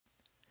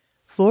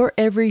For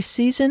every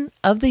season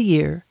of the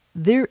year,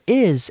 there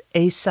is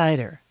a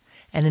cider.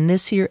 And in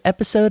this here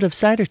episode of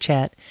Cider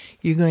Chat,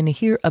 you're going to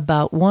hear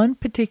about one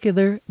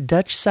particular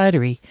Dutch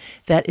cidery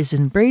that is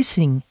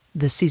embracing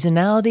the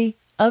seasonality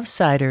of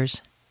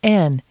ciders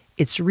and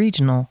its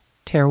regional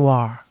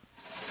terroir.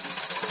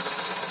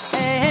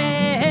 Hey,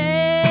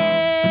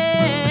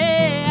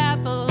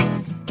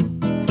 apples,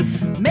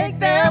 make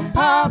them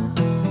pop.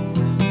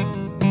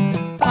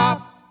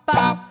 Pop,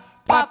 pop,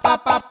 pop,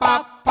 pop, pop,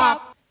 pop,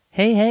 pop.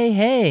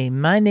 Hey,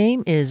 my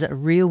name is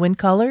Rhea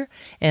Windcaller,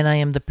 and I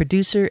am the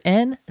producer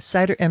and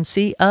cider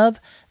MC of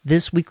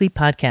this weekly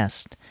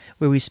podcast,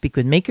 where we speak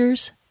with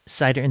makers,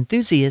 cider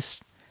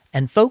enthusiasts,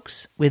 and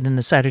folks within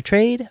the cider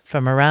trade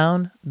from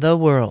around the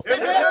world. Hip,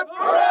 hip,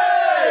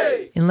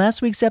 hooray! In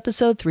last week's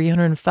episode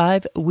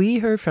 305, we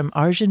heard from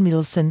Arjen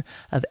Meeusem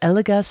of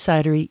Elegast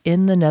Cidery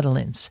in the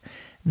Netherlands.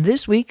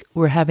 This week,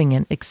 we're having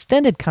an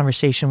extended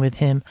conversation with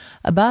him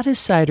about his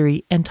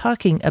cidery and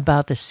talking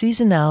about the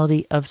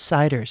seasonality of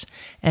ciders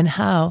and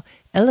how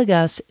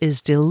Elegast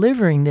is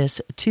delivering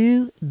this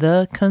to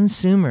the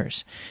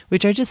consumers,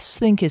 which I just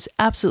think is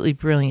absolutely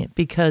brilliant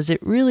because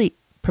it really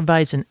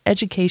provides an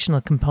educational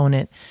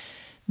component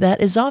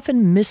that is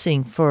often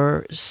missing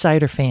for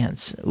cider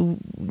fans.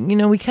 You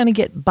know, we kind of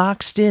get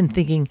boxed in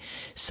thinking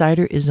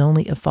cider is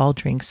only a fall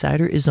drink.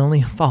 Cider is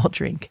only a fall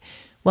drink.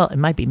 Well, it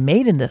might be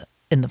made in the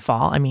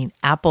fall. I mean,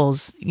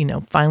 apples,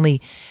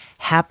 finally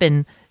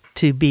happen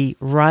to be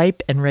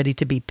ripe and ready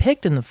to be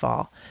picked in the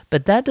fall.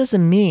 But that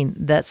doesn't mean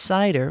that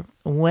cider,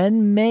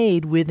 when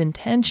made with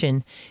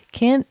intention,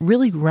 can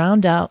really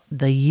round out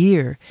the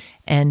year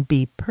and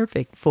be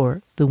perfect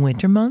for the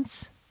winter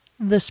months,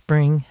 the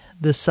spring,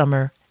 the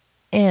summer,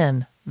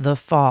 and the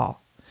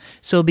fall.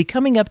 So we'll be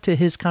coming up to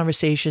his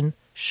conversation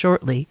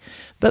shortly.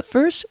 But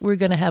first, we're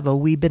going to have a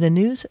wee bit of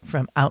news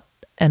from out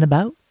and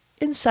about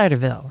in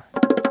Ciderville.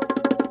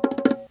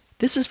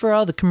 This is for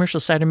all the commercial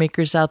cider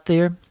makers out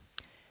there.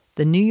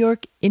 The New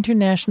York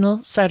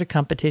International Cider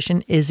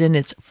Competition is in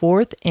its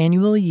 4th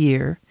annual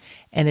year,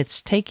 and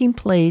it's taking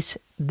place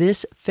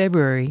this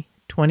February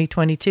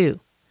 2022.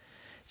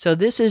 So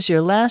this is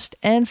your last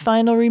and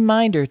final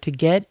reminder to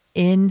get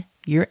in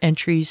your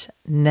entries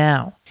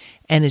now.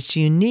 And it's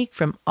unique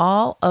from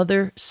all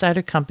other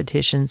cider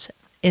competitions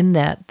in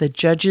that the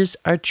judges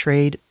are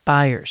trade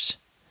buyers.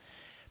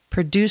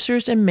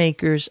 Producers and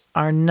makers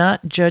are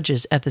not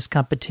judges at this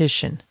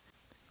competition,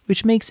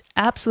 which makes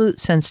absolute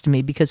sense to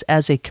me because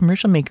as a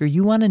commercial maker,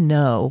 you want to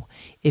know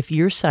if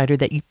your cider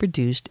that you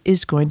produced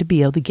is going to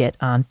be able to get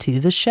onto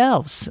the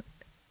shelves.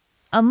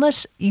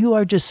 Unless you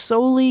are just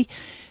solely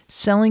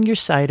selling your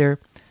cider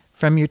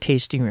from your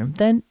tasting room,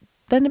 then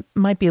it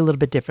might be a little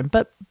bit different.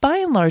 But by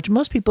and large,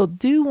 most people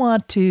do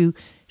want to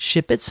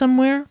ship it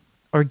somewhere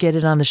or get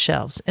it on the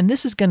shelves. And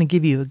this is going to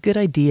give you a good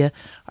idea.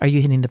 Are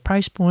you hitting the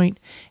price point?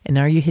 And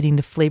are you hitting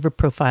the flavor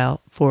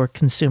profile for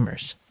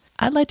consumers?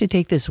 I'd like to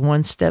take this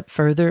one step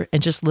further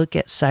and just look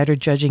at cider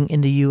judging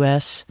in the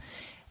U.S.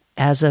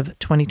 as of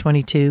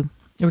 2022.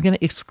 We're going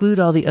to exclude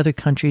all the other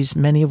countries,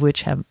 many of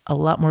which have a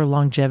lot more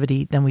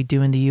longevity than we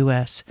do in the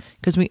U.S.,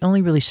 because we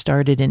only really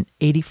started in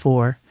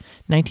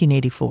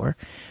 1984,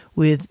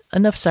 with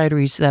enough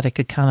cideries that I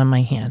could count on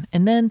my hand.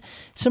 And then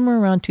somewhere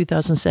around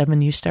 2007,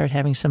 you start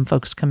having some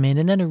folks come in,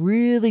 and then it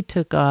really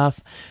took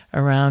off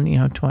around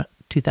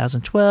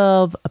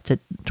 2012, up to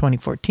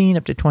 2014,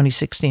 up to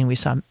 2016. We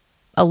saw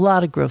a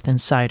lot of growth in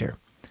cider.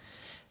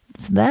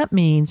 So that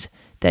means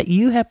that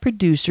you have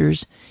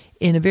producers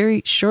in a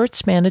very short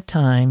span of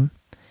time,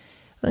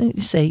 let me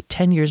say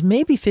 10 years,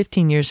 maybe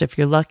 15 years if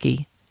you're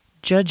lucky,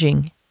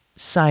 judging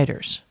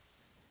ciders.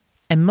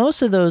 And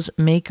most of those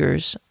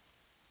makers,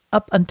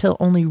 up until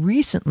only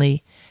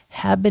recently,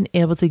 have been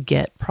able to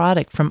get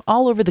product from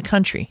all over the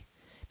country.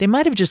 They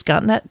might have just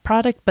gotten that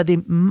product, but they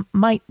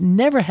might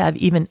never have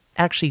even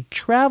actually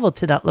traveled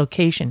to that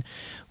location,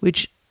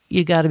 which,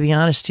 you got to be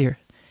honest here,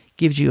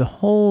 gives you a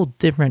whole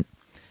different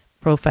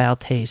profile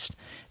taste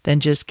than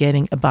just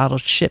getting a bottle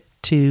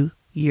shipped to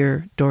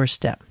your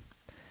doorstep.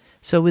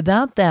 So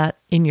without that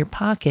in your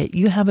pocket,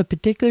 you have a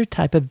particular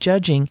type of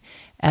judging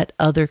at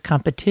other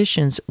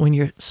competitions when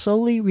you're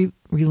solely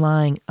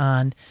relying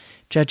on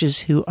judges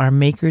who are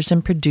makers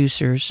and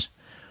producers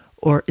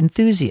or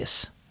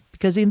enthusiasts.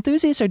 Because the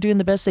enthusiasts are doing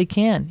the best they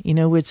can,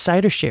 with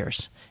cider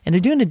shares. And they're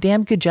doing a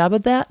damn good job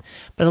of that,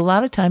 but a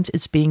lot of times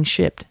it's being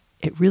shipped.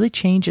 It really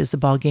changes the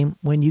ballgame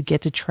when you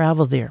get to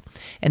travel there.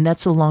 And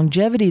that's the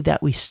longevity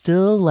that we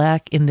still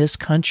lack in this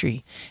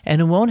country.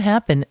 And it won't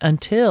happen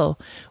until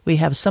we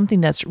have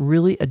something that's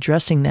really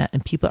addressing that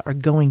and people are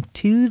going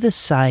to the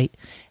site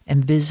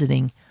and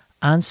visiting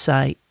on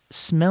site,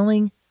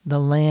 smelling the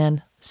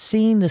land,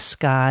 seeing the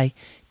sky,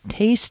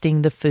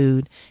 tasting the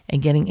food,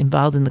 and getting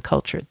involved in the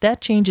culture.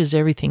 That changes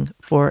everything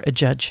for a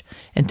judge.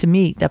 And to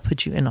me, that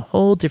puts you in a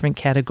whole different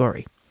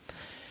category.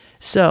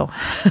 So,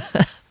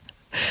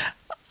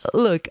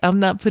 look, I'm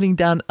not putting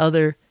down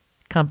other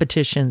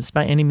competitions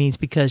by any means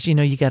because,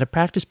 you got to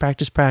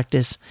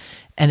practice,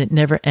 and it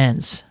never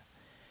ends.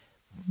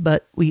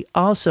 But we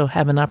also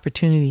have an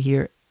opportunity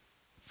here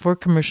for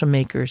commercial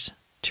makers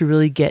to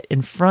really get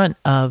in front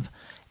of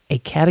a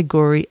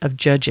category of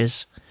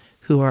judges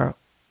who are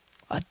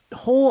a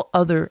whole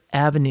other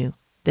avenue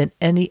than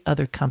any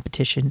other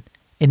competition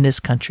in this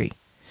country.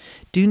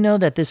 Do know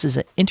that this is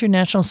an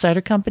international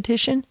cider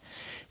competition,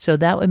 so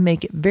that would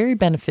make it very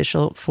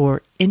beneficial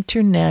for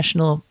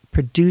international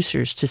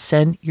producers to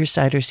send your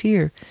ciders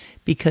here,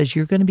 because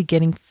you're going to be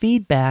getting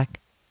feedback,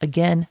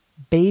 again,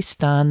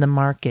 based on the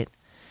market.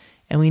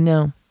 And we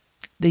know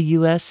the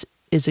U.S.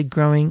 is a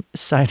growing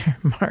cider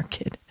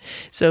market,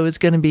 so it's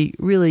going to be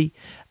really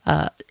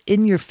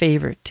in your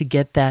favor to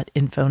get that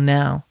info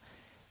now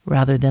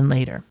rather than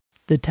later.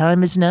 The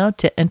time is now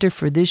to enter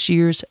for this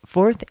year's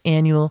 4th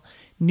annual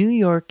New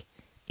York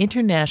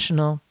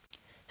International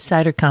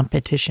Cider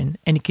Competition,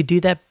 and you could do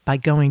that by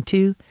going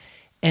to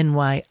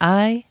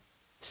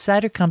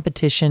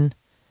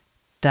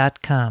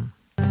nyicidercompetition.com.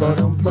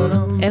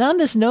 And on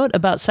this note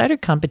about cider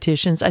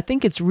competitions, I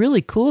think it's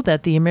really cool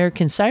that the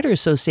American Cider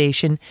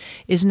Association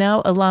is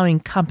now allowing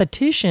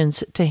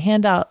competitions to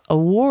hand out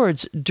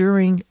awards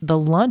during the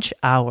lunch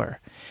hour.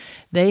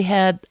 They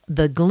had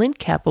the Glint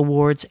Cap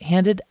Awards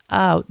handed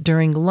out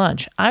during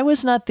lunch. I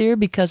was not there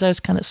because I was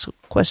kind of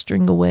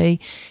sequestering away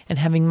and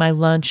having my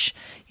lunch,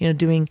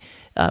 doing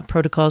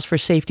protocols for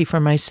safety for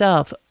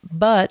myself.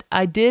 But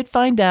I did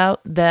find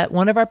out that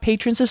one of our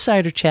patrons of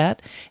Cider Chat,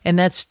 and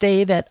that's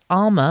Dave at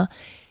Alma,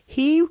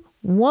 he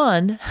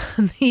won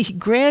the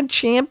Grand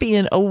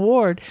Champion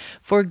Award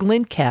for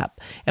Glint Cap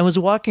and was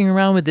walking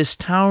around with this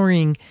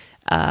towering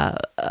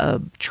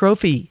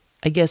trophy,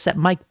 I guess, that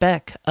Mike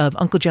Beck of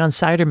Uncle John's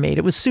Cider made.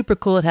 It was super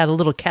cool. It had a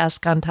little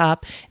cask on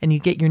top, and you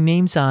get your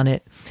names on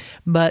it.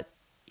 But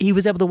he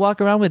was able to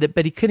walk around with it,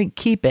 but he couldn't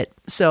keep it.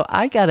 So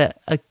I got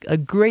a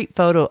great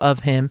photo of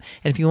him.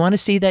 And if you want to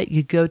see that,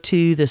 you go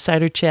to the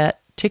Cider Chat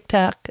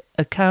TikTok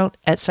account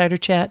at Cider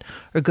Chat,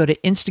 or go to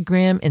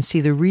Instagram and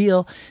see the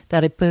reel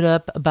that I put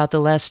up about the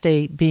last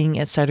day being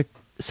at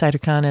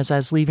CiderCon as I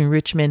was leaving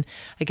Richmond.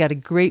 I got a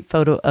great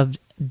photo of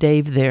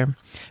Dave there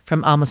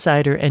from Alma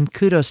Cider, and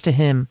kudos to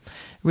him.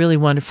 Really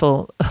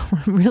wonderful,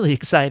 really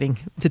exciting,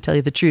 to tell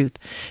you the truth.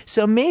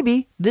 So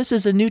maybe this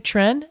is a new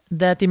trend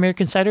that the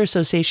American Cider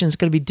Association is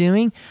going to be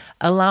doing,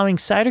 allowing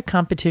cider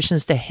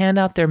competitions to hand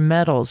out their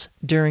medals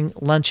during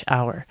lunch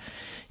hour.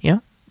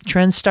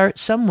 Trends start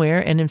somewhere,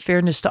 and in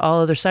fairness to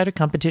all other cider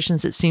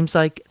competitions, it seems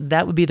like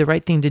that would be the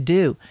right thing to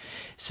do.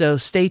 So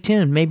stay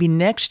tuned. Maybe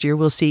next year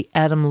we'll see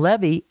Adam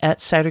Levy at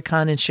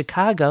CiderCon in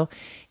Chicago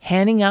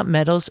handing out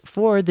medals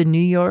for the New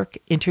York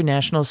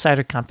International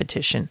Cider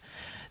Competition.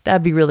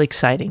 That'd be really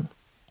exciting.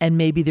 And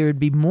maybe there would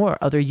be more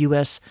other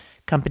U.S.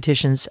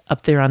 competitions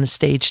up there on the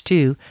stage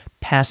too,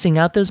 passing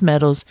out those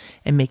medals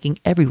and making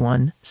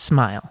everyone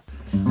smile.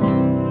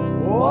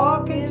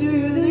 Walking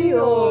through the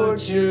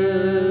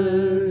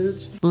orchards.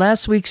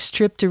 Last week's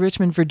trip to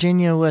Richmond,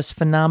 Virginia was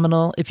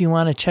phenomenal. If you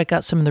want to check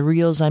out some of the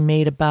reels I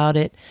made about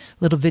it,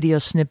 little video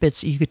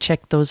snippets, you could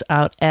check those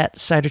out at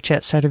Cider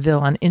Chat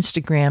Ciderville on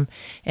Instagram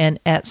and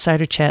at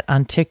Cider Chat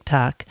on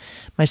TikTok.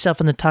 Myself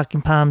and the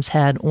Talking Palms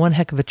had one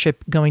heck of a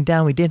trip going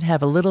down. We did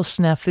have a little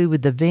snafu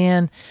with the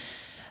van,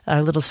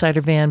 our little cider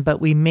van, but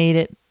we made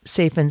it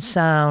safe and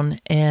sound,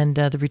 and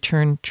the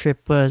return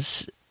trip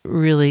was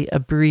really a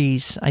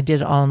breeze. I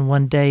did it all in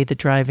one day, the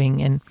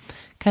driving, and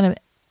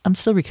I'm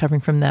still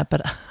recovering from that,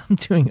 but I'm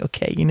doing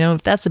okay.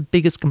 If that's the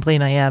biggest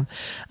complaint I have,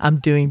 I'm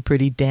doing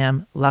pretty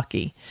damn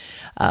lucky.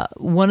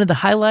 One of the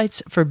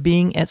highlights for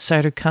being at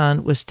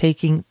CiderCon was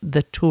taking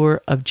the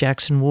tour of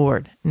Jackson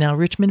Ward. Now,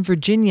 Richmond,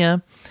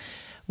 Virginia,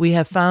 we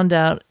have found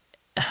out,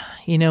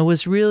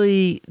 was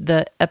really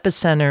the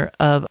epicenter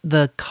of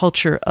the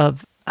culture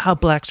of how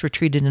blacks were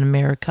treated in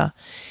America.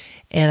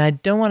 And I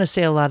don't want to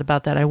say a lot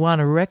about that. I want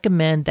to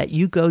recommend that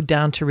you go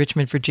down to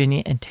Richmond,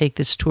 Virginia and take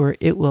this tour.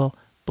 It will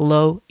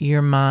blow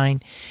your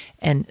mind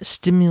and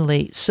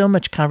stimulate so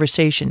much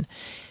conversation.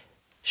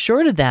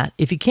 Short of that,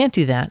 if you can't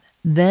do that,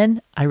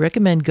 then I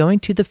recommend going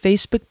to the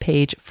Facebook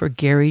page for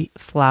Gary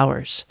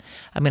Flowers.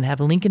 I'm going to have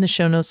a link in the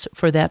show notes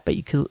for that, but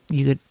you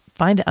could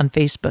find it on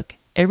Facebook.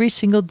 Every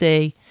single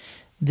day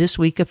this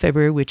week of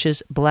February, which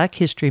is Black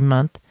History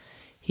Month,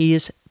 he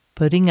is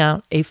putting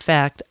out a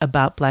fact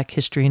about Black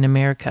history in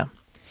America.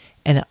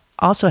 And it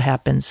also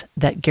happens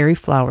that Gary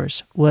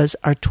Flowers was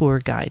our tour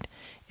guide.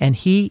 And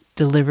he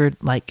delivered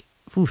like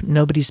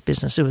nobody's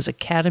business. It was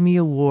Academy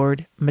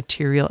Award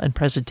material and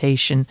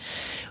presentation.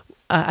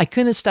 I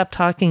couldn't stop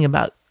talking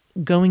about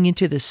going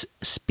into this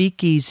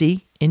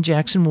speakeasy in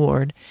Jackson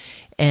Ward,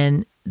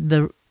 and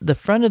the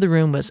front of the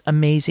room was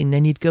amazing.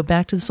 Then you'd go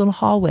back to this little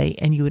hallway,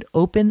 and you would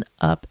open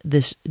up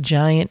this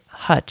giant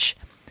hutch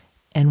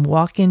and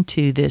walk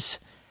into this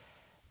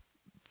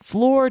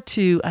floor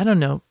to,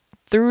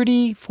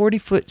 30,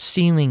 40-foot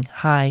ceiling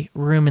high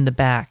room in the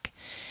back.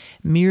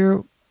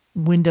 Mirror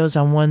windows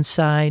on one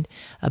side,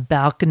 a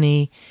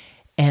balcony,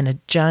 and a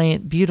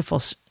giant, beautiful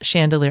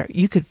chandelier.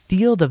 You could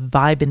feel the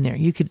vibe in there.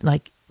 You could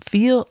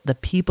feel the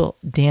people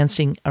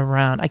dancing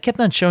around. I kept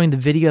on showing the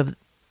video of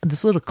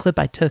this little clip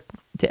I took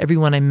to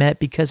everyone I met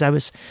because I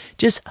was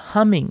just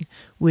humming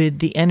with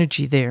the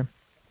energy there.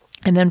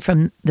 And then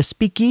from the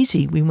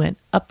speakeasy, we went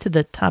up to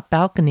the top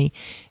balcony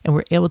and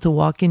were able to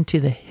walk into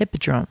the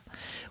Hippodrome,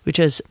 which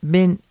has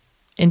been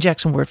in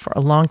Jackson Ward for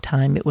a long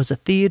time. It was a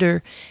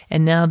theater,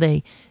 and now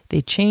they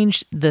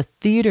changed the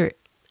theater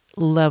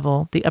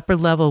level, the upper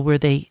level where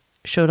they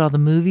showed all the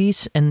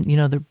movies, and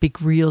the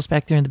big reels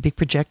back there and the big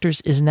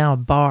projectors is now a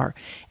bar,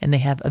 and they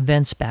have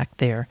events back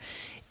there.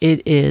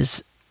 It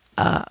is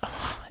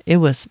it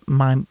was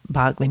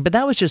mind-boggling, but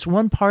that was just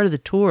one part of the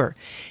tour.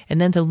 And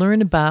then to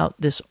learn about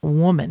this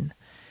woman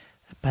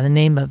by the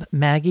name of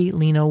Maggie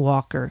Leno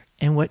Walker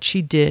and what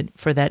she did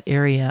for that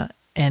area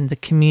and the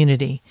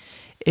community,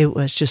 it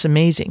was just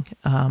amazing.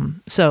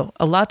 So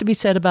a lot to be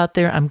said about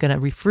there. I'm going to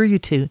refer you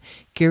to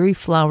Gary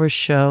Flowers'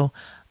 show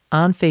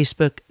on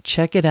Facebook.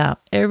 Check it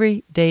out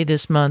every day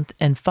this month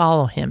and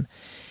follow him.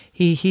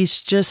 He's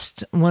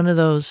just one of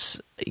those,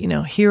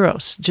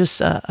 heroes,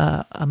 just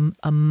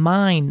a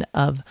mine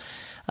of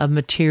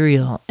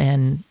material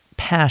and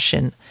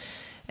passion.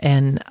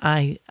 And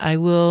I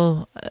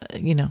will,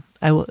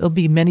 it'll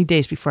be many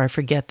days before I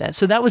forget that.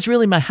 So that was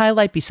really my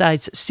highlight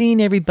besides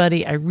seeing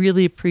everybody. I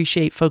really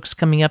appreciate folks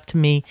coming up to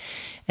me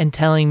and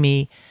telling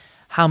me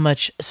how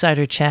much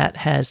Cider Chat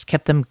has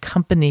kept them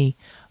company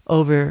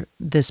over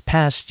this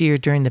past year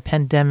during the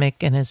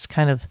pandemic, and it's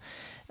kind of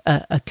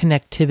a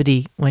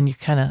connectivity when you're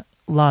kind of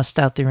lost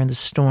out there in the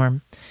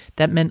storm.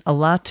 That meant a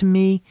lot to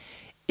me.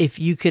 If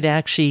you could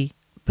actually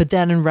put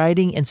that in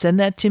writing and send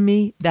that to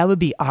me, that would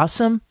be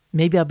awesome.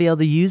 Maybe I'll be able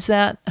to use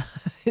that.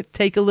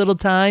 Take a little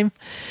time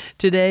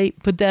today,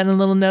 put that in a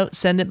little note,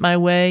 send it my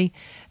way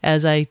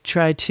as I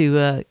try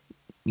to,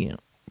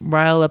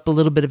 rile up a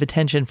little bit of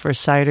attention for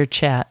Cider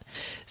Chat.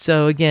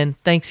 So again,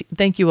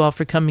 thank you all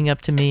for coming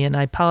up to me, and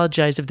I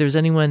apologize if there's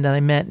anyone that I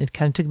met and it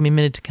kind of took me a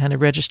minute to kind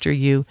of register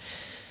you.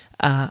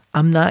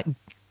 I'm not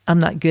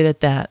good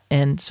at that,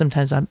 and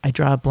sometimes I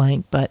draw a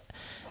blank, but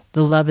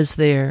the love is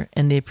there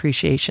and the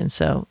appreciation.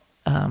 So,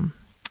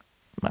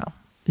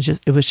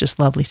 it was just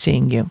lovely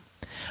seeing you.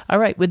 All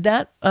right, with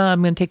that,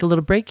 I'm going to take a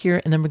little break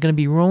here, and then we're going to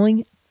be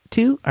rolling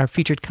to our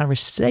featured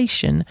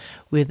conversation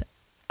with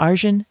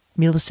Arjen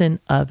Meeusem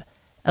of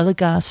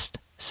Elegast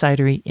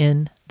Cidery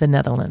in the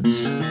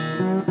Netherlands.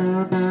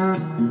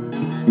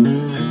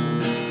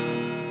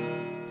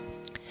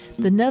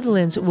 The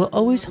Netherlands will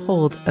always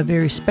hold a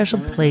very special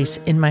place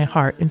in my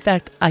heart. In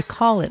fact, I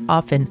call it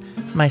often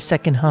my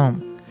second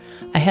home.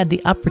 I had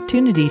the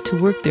opportunity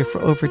to work there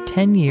for over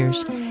 10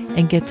 years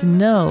and get to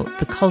know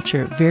the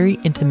culture very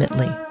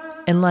intimately.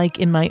 And like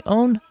in my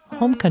own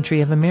home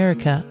country of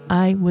America,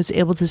 I was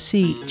able to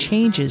see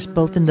changes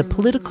both in the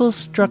political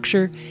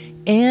structure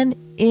and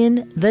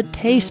in the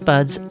taste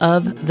buds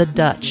of the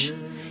Dutch.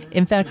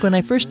 In fact, when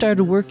I first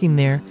started working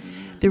there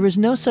was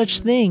no such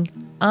thing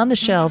on the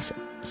shelves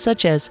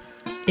such as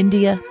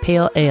India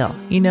Pale Ale.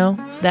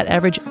 That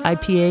average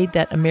IPA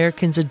that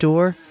Americans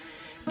adore.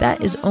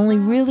 That is only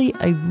really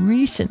a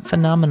recent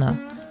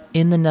phenomenon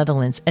in the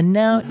Netherlands, and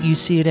now you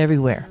see it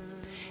everywhere.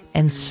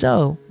 And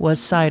so was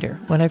cider.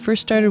 When I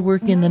first started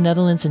working in the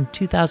Netherlands in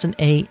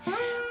 2008,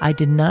 I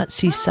did not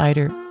see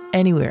cider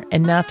anywhere.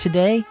 And now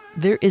today,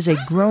 there is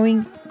a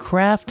growing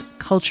craft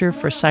culture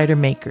for cider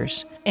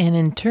makers, and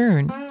in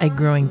turn, a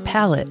growing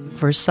palate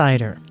for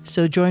cider.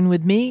 So join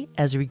with me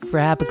as we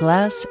grab a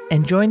glass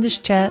and join this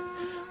chat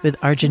with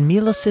Arjen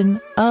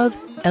Meeusem of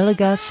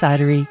Elegast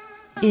Cidery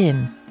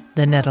in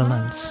the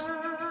Netherlands.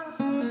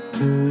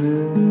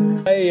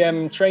 I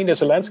am trained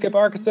as a landscape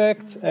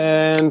architect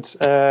and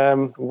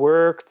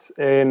worked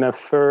in a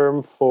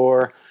firm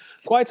for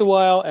quite a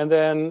while. And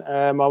then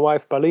my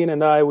wife Pauline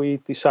and I, we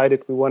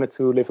decided we wanted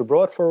to live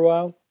abroad for a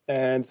while.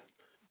 And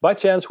by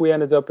chance, we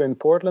ended up in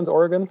Portland,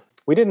 Oregon.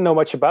 We didn't know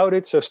much about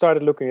it, so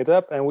started looking it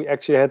up. And we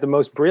actually had the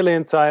most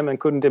brilliant time and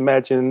couldn't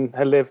imagine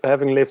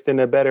having lived in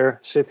a better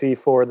city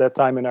for that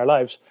time in our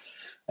lives.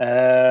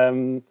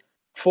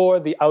 For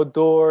the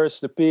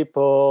outdoors, the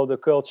people, the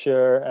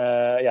culture,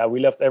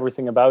 we loved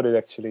everything about it,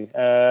 actually.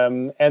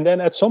 And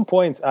then at some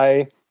point,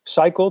 I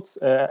cycled,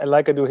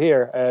 like I do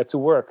here, to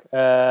work.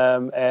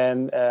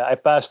 And I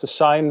passed the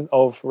sign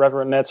of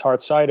Reverend Ned's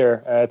Hard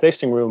Cider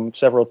tasting room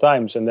several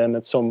times. And then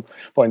at some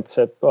point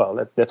said,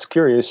 well, that's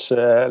curious.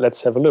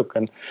 Let's have a look.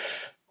 And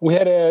we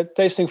had a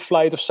tasting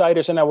flight of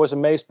ciders, and I was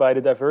amazed by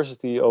the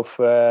diversity of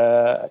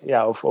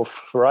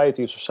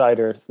varieties of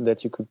cider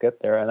that you could get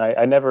there. And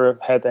I never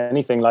had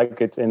anything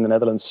like it in the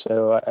Netherlands.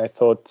 So I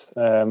thought,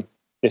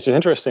 this is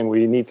interesting.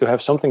 We need to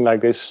have something like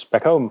this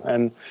back home.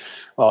 And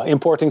well,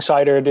 importing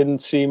cider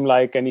didn't seem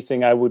like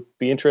anything I would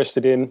be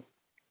interested in.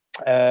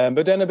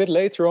 But then a bit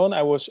later on,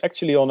 I was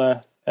actually on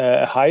a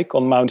hike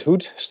on Mount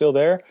Hood, still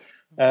there.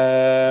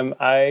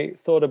 I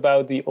thought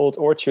about the old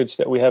orchards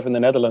that we have in the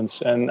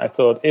Netherlands, and I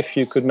thought if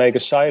you could make a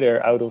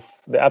cider out of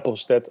the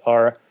apples that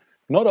are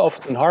not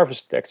often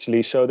harvested,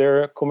 actually, so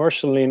they're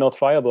commercially not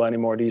viable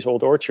anymore, these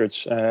old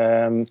orchards.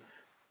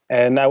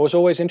 And I was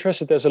always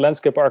interested as a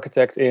landscape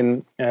architect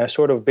in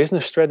sort of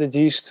business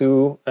strategies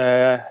to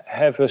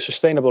have a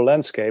sustainable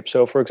landscape.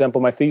 So, for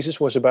example, my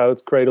thesis was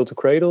about cradle to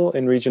cradle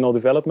in regional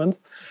development.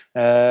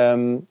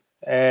 And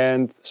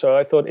so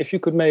I thought if you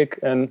could make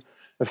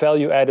a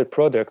value-added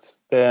product,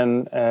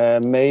 then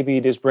maybe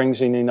this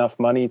brings in enough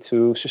money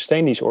to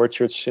sustain these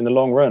orchards in the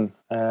long run.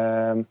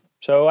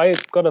 So I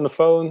got on the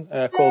phone,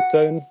 called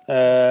Teun,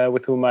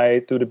 with whom I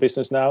do the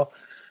business now.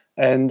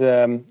 And,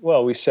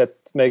 we set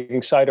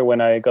making cider when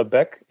I got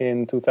back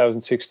in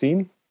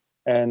 2016.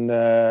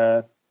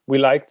 And we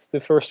liked the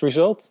first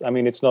result. I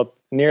mean, it's not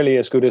nearly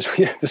as good as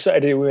the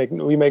cider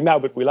we make now,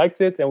 but we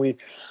liked it. And we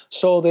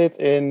sold it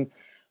in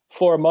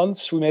 4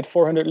 months. We made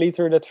 400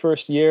 liter that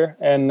first year.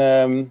 And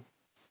then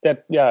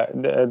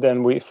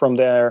from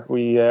there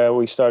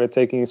we started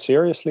taking it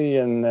seriously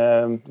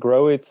and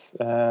grow it.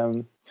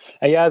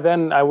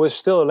 Then I was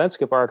still a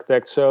landscape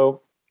architect.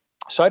 So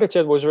Cider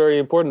Chat was very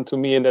important to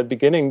me in that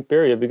beginning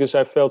period, because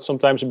I felt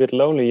sometimes a bit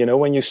lonely. You know,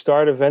 when you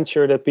start a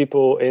venture that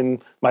people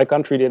in my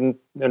country didn't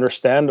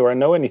understand or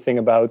know anything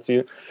about,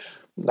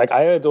 like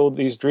I had all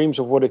these dreams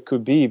of what it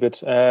could be,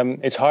 but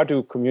it's hard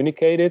to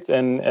communicate it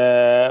and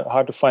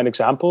hard to find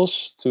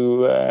examples.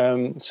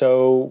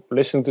 So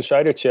listening to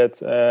Cider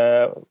Chat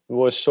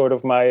was sort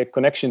of my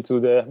connection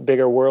to the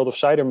bigger world of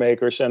cider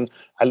makers, and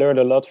I learned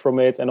a lot from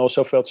it, and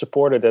also felt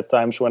supported at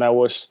times when I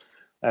was.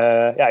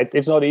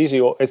 It's not easy.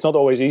 It's not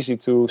always easy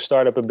to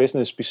start up a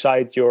business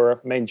beside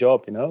your main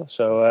job, you know.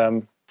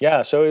 So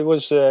so it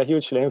was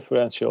hugely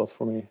influential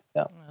for me.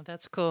 Yeah, oh,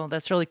 that's cool.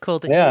 That's really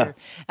cool to hear.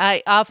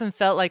 I often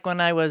felt like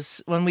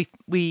when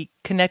we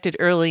connected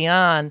early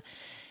on,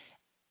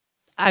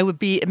 I would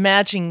be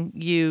imagining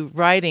you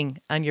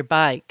riding on your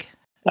bike.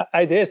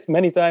 I did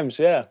many times,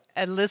 yeah.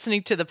 And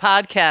listening to the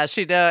podcast,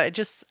 you know,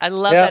 I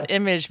love that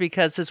image,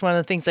 because it's one of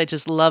the things I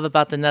just love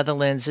about the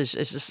Netherlands. It's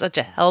just such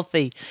a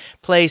healthy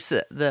place.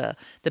 The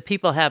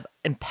people have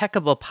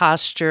impeccable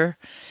posture,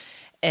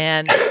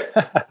 and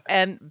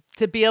and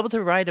to be able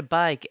to ride a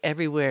bike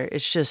everywhere,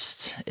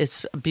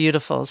 it's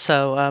beautiful.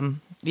 So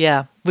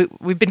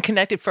we've been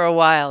connected for a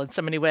while in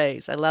so many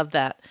ways. I love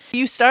that.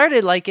 You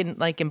started like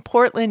in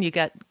Portland. You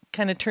got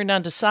kind of turned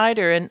on to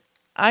cider, and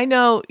I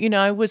know,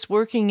 I was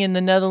working in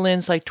the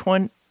Netherlands like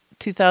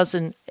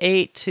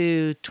 2008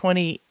 to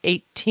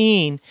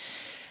 2018,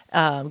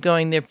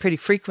 going there pretty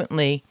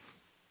frequently.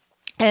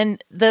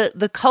 And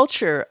the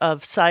culture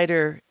of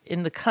cider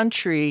in the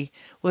country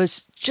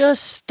was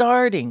just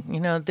starting.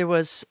 You know, there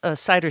was a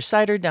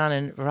cider down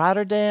in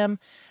Rotterdam,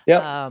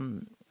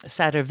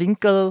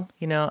 Ciderwinkel,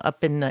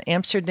 up in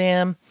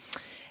Amsterdam,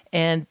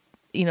 and,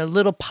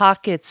 little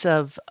pockets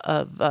of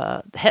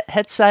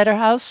Het Cider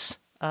House.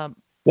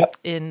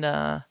 In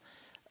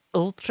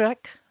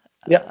Utrecht.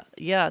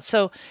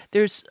 So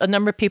there's a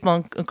number of people,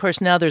 and of course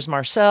now there's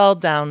Marcel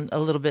down a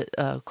little bit,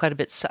 quite a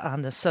bit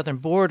on the southern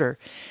border.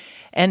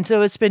 And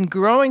so it's been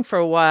growing for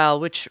a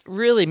while, which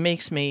really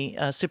makes me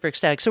super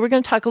ecstatic. So we're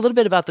going to talk a little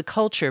bit about the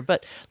culture,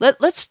 but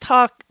let's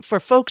talk, for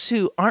folks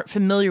who aren't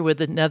familiar with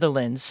the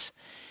Netherlands,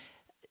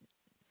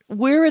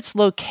 where it's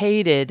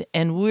located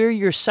and where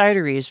your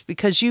cidery is,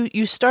 because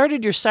you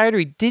started your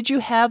cidery. Did you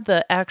have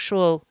the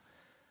actual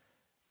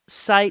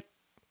site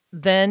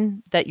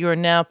then that you are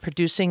now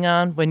producing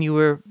on when you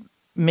were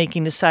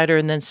making the cider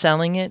and then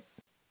selling it?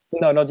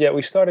 No, not yet.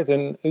 We started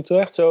in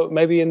Utrecht, so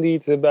maybe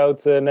indeed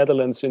about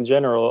Netherlands in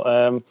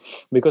general,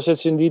 because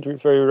it's indeed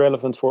very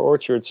relevant for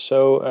orchards.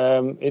 So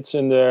it's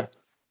in the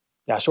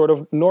sort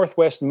of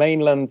northwest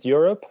mainland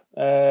Europe,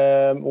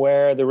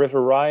 where the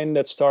River Rhine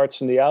that starts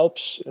in the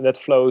Alps, that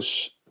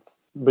flows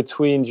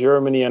between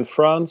Germany and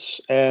France,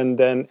 and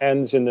then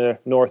ends in the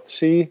North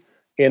Sea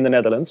in the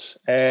Netherlands.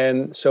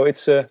 And so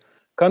it's a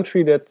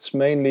country that's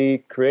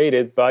mainly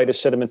created by the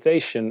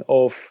sedimentation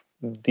of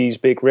these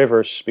big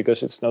rivers,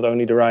 because it's not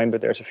only the Rhine, but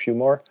there's a few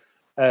more.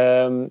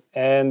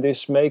 And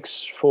this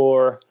makes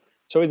so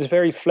it's a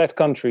very flat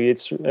country.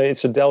 It's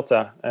a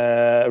delta,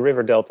 a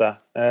river delta.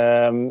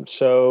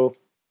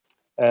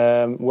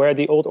 Where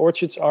the old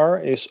orchards are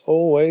is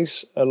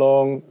always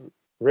along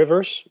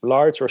rivers,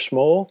 large or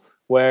small,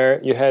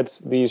 where you had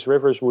these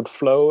rivers would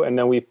flow, and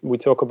then we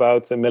talk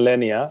about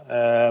millennia,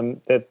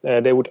 that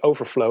they would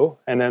overflow,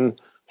 and then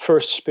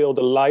first spill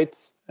the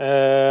light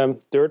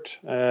dirt,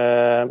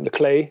 the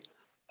clay,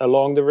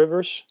 along the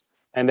rivers,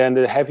 and then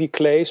the heavy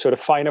clay, so the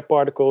finer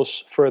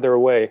particles, further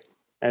away.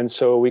 And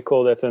so we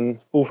call that an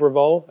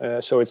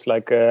oeverwal. So it's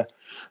like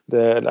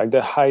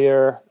the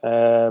higher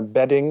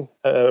bedding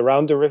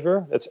around the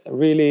river. That's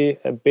really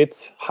a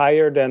bit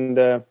higher than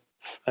the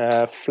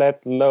flat,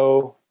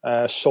 low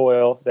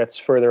soil that's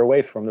further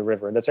away from the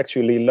river. That's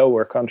actually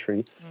lower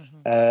country,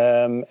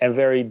 and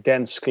very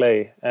dense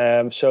clay.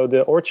 So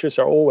the orchards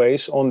are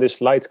always on this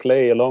light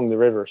clay along the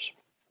rivers.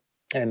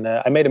 And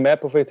I made a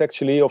map of it,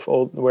 actually, of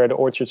all where the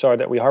orchards are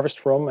that we harvest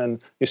from,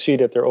 and you see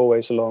that they're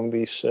always along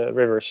these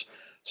rivers.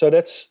 So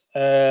that's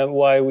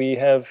why we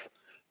have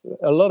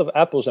a lot of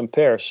apples and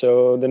pears.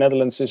 So the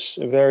Netherlands is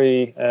a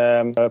very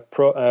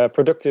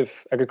productive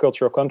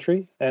agricultural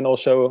country, and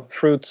also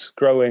fruit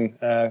growing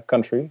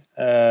country.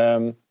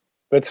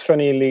 But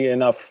funnily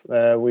enough,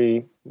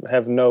 we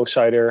have no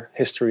cider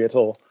history at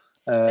all.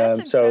 That's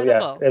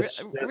incredible. That's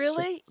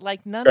really?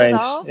 Like none strange.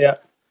 At all? Yeah.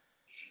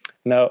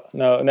 No.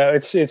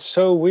 It's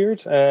so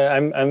weird.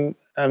 I'm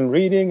I'm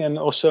reading, and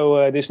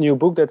also this new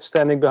book that's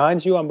standing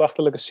behind you,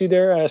 Ambachtelijke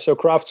Cider, so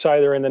craft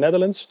cider in the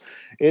Netherlands.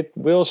 It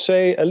will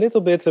say a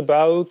little bit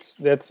about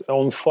that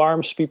on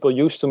farms people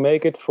used to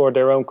make it for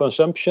their own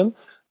consumption,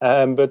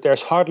 but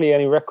there's hardly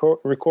any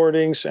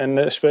recordings and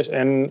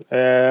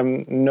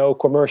no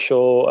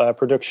commercial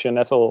production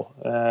at all.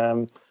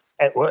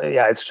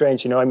 It's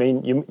strange, I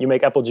mean, you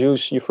make apple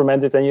juice, you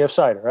ferment it, and you have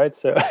cider, right?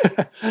 So,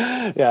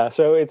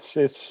 so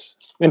it's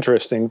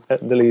interesting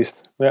at the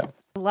least. Yeah.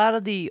 A lot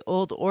of the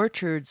old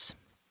orchards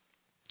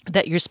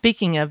that you're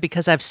speaking of,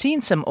 because I've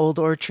seen some old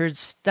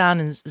orchards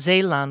down in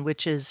Zeeland,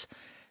 which is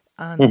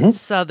on the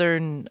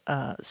southern,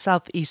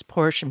 southeast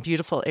portion,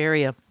 beautiful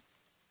area.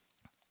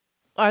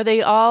 Are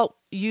they all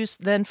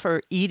used then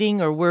for eating,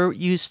 or were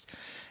used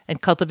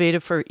and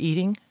cultivated for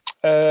eating?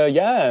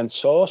 And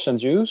sauce and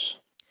juice.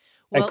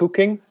 And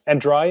cooking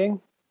and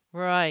drying.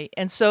 Right.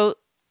 And so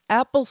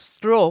apple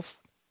stroop.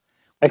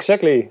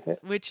 Exactly.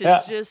 Which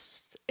is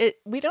just,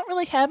 we don't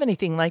really have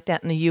anything like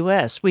that in the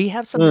U.S. We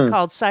have something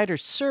called cider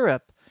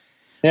syrup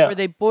where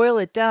they boil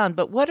it down.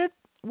 But what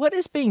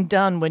is being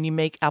done when you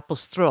make apple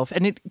stroop?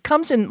 And it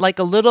comes in like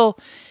a little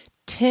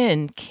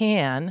tin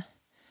can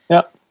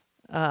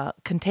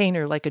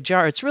container, like a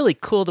jar. It's really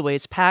cool the way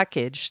it's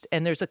packaged.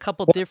 And there's a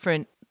couple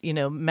different,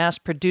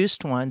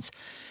 mass-produced ones.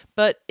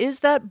 But is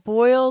that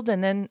boiled,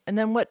 and then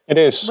what? It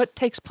is. What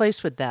takes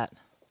place with that?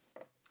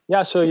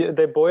 Yeah, so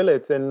they boil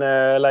it in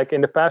like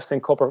in the past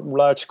in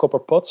large copper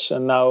pots,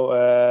 and now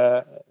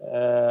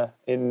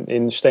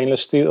in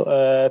stainless steel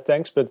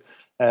tanks. But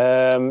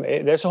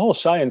there's a whole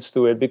science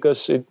to it,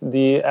 because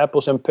the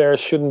apples and pears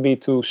shouldn't be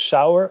too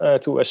sour,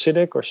 too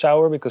acidic or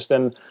sour, because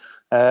then.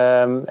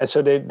 And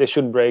so they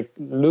shouldn't break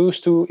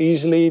loose too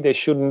easily. They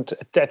shouldn't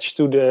attach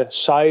to the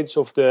sides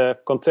of the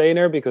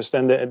container, because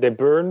then they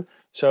burn.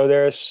 So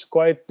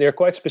they're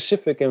quite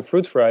specific in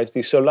fruit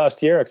varieties. So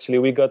last year, actually,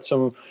 we got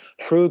some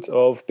fruit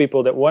of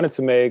people that wanted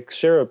to make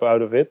syrup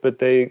out of it, but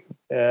they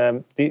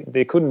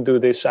couldn't do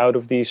this out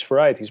of these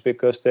varieties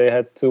because they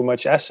had too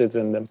much acid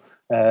in them.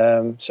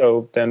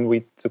 So then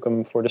we took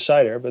them for the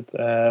cider. But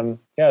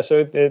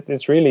so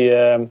it's really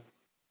a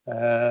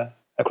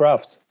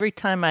craft. Every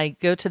time I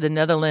go to the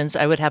Netherlands,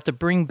 I would have to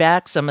bring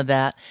back some of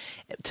that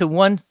to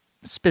one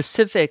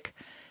specific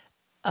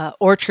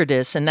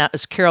orchardist, and that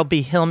was Carol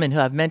B. Hillman,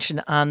 who I've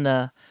mentioned on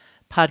the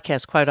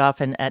podcast quite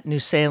often at New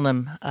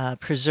Salem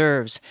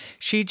Preserves.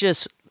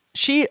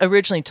 She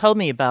originally told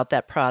me about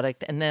that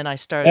product, and then I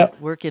started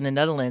working in the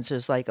Netherlands. It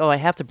was like, I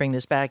have to bring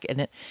this back,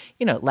 and it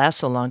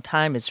lasts a long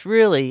time. It's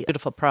really a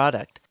beautiful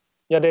product.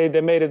 Yeah,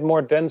 they made it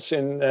more dense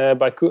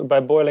by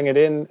boiling it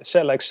in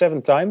like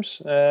 7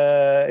 times.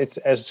 It's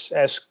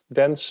as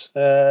dense,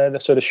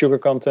 so the sugar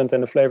content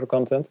and the flavor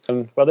content.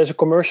 There's a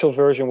commercial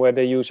version where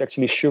they use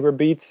actually sugar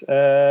beet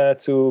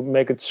to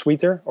make it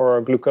sweeter,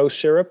 or glucose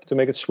syrup to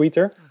make it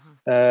sweeter.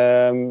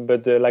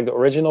 But the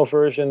original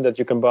version that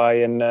you can buy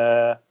in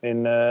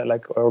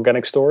like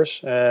organic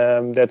stores,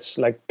 that's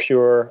like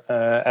pure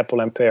apple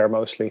and pear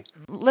mostly.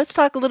 Let's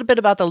talk a little bit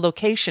about the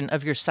location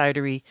of your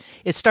cidery.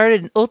 It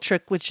started in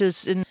Utrecht, which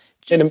is in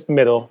the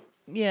middle.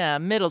 Yeah,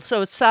 middle.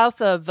 So it's south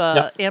of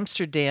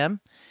Amsterdam,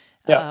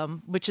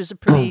 which is a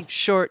pretty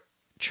short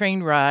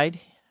train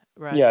ride.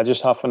 Right. Yeah,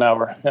 just half an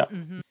hour. Yeah.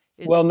 Mm-hmm.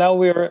 Now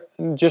we're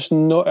just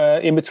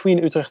in between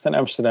Utrecht and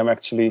Amsterdam,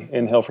 actually,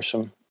 in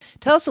Hilversum.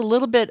 Tell us a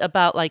little bit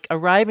about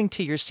arriving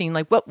to your scene.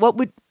 What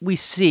would we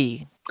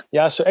see?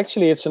 Yeah, so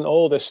actually it's an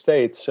old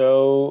estate.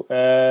 So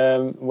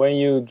when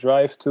you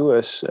drive to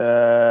us,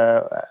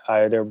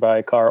 either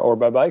by car or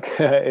by bike,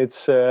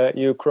 it's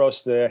you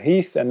cross the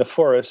heath and the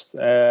forest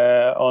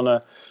on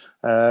a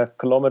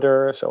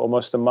kilometer, so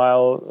almost a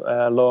mile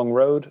long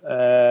road.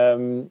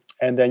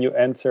 And then you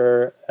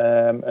enter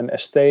an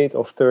estate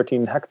of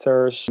 13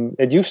 hectares.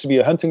 It used to be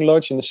a hunting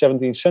lodge in the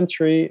 17th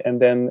century, and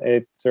then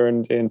it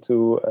turned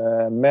into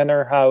a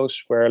manor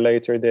house, where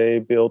later they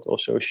built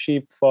also a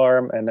sheep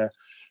farm and a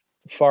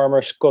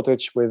farmer's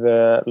cottage with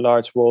a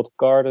large walled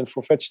garden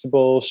for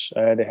vegetables.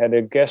 They had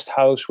a guest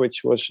house,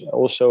 which was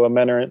also a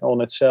manor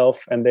on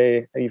itself, and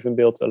they even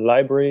built a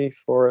library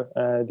for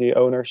the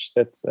owners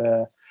that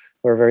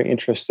were very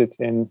interested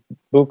in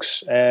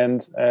books.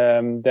 And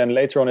then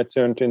later on, it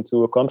turned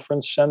into a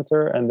conference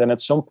center. And then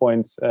at some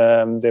point,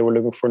 they were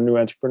looking for new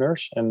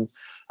entrepreneurs. And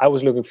I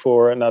was looking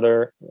for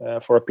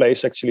for a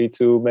place actually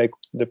to make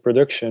the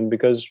production,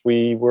 because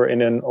we were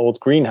in an old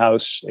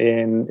greenhouse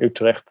in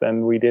Utrecht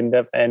and we didn't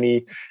have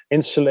any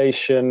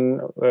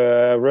insulation,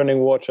 running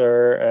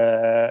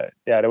water.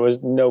 There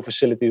was no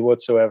facility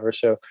whatsoever.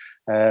 So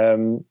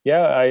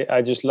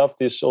I just love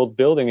this old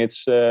building.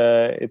 It's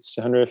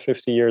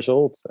 150 years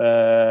old,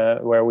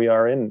 where we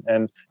are in,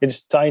 and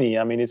it's tiny.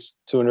 I mean, it's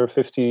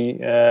 250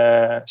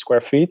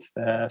 square feet,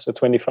 so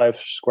 25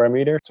 square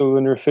meters,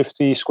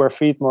 250 square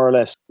feet more or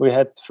less. We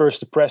had first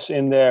the press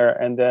in there,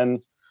 and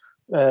then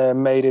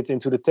made it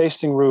into the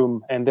tasting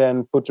room, and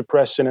then put the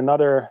press in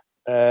another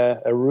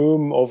a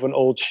room of an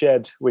old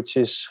shed, which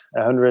is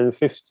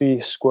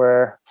 150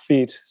 square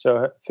feet,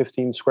 so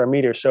 15 square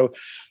meters. So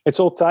it's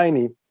all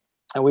tiny.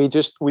 and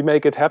we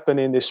make it happen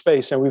in this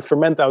space, and we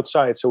ferment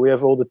outside. So we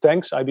have all the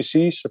tanks,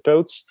 IBCs or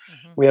totes.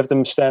 We have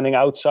them standing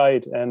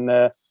outside,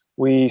 and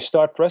we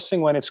start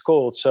pressing when it's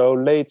cold. So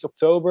late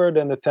October,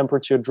 then the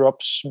temperature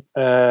drops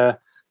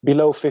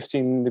below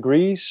 15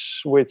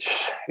 degrees, which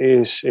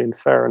is in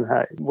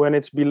Fahrenheit. When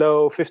it's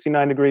below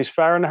 59 degrees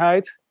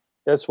Fahrenheit,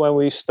 that's when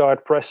we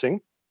start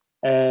pressing.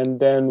 And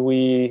then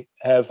we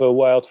have a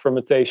wild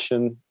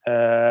fermentation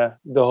the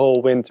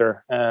whole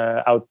winter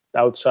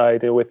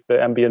outside with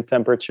the ambient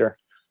temperature.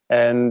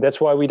 And that's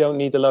why we don't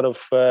need a lot of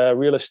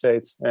real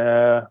estate.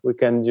 We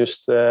can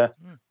just,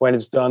 when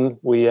it's done,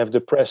 we have the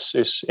press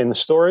is in the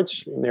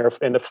storage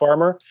in the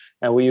farmer,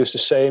 and we use the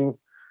same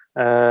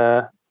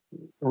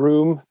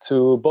room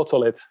to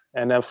bottle it.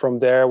 And then from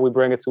there, we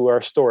bring it to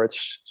our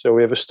storage. So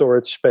we have a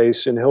storage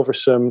space in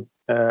Hilversum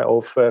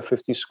of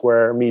 50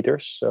 square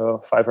meters,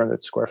 so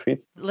 500 square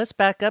feet. Let's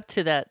back up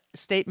to that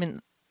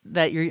statement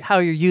that how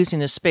you're using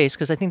the space,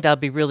 because I think that'll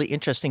be really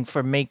interesting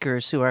for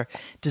makers who are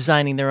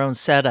designing their own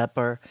setup,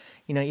 or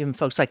even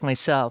folks like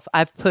myself.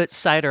 I've put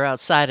cider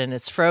outside and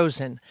it's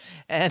frozen,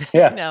 and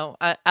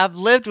I've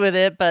lived with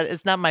it, but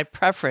it's not my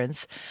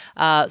preference.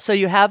 So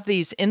you have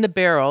these in the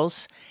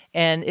barrels,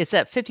 and it's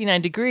at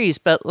 59 degrees.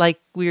 But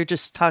like we were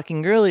just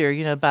talking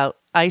earlier, about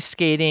ice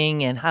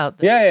skating and how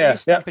the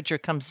ice temperature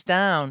comes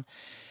down.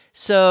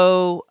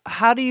 So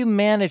how do you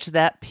manage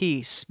that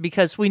piece?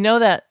 Because we know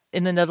that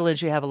in the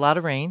Netherlands, you have a lot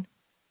of rain,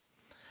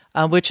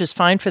 which is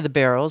fine for the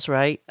barrels,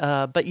 right?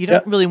 But you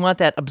don't really want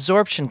that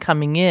absorption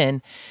coming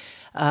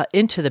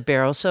into the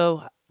barrel.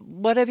 So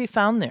what have you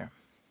found there?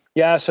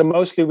 Yeah, so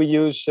mostly we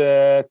use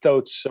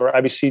totes or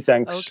IBC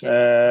tanks.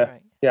 Okay.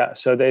 Right. Yeah,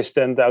 so they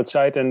stand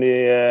outside, and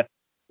they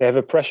have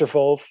a pressure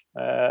valve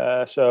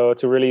so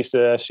to release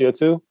the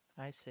CO2.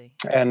 I see.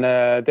 And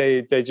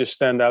they just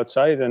stand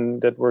outside,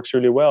 and that works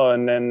really well.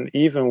 And then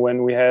even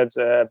when we had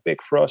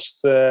big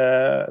frost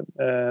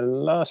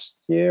last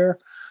year,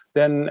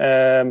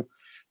 then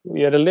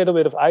we had a little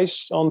bit of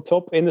ice on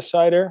top in the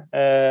cider,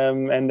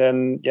 and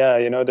then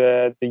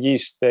the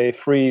yeast, they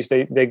freeze,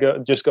 they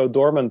just go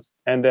dormant,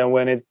 and then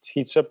when it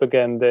heats up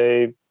again,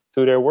 they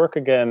do their work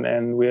again,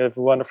 and we have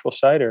wonderful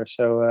cider.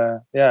 So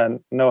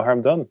no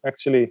harm done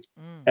actually.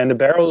 And the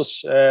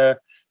barrels.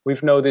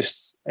 We've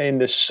noticed in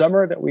the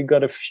summer that we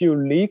got a few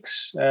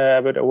leaks,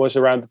 but it was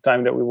around the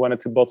time that we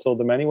wanted to bottle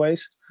them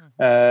anyways.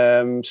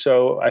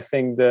 So I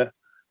think the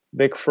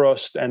big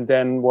frost and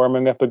then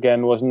warming up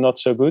again was not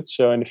so good.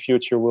 So in the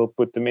future, we'll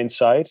put them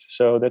inside.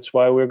 So that's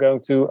why we're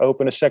going to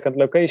open a second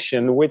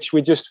location, which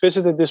we just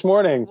visited this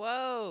morning.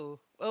 Whoa.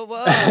 Oh,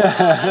 whoa.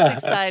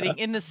 That's exciting.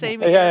 In the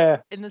same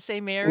area? In the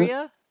same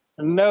area?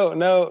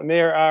 No,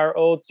 near our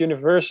old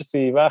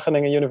university,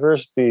 Wageningen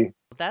University.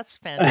 That's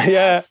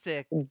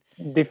fantastic.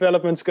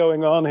 Developments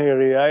going on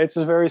here. Yeah, it's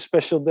a very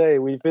special day.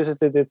 We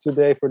visited it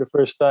today for the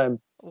first time.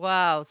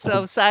 Wow.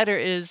 So cider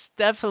is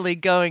definitely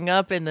going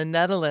up in the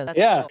Netherlands.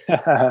 That's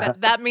cool.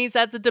 that means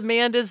that the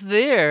demand is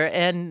there,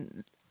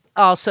 and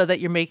also that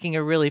you're making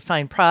a really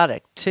fine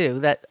product too.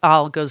 That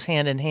all goes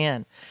hand in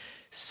hand.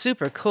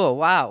 Super cool.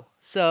 Wow.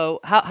 So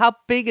how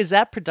big is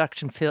that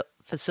production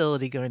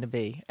facility going to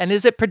be? And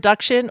is it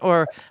production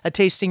or a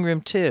tasting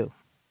room too?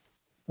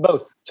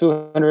 Both,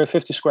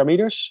 250 square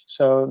meters.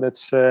 So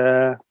that's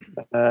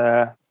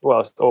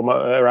almost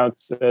around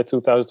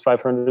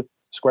 2,500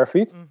 square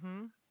feet.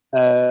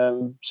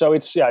 So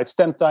it's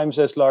 10 times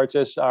as large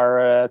as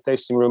our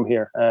tasting room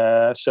here.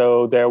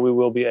 So there we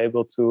will be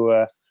able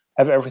to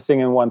have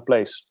everything in one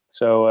place.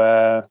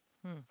 So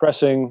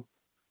pressing,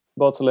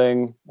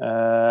 bottling,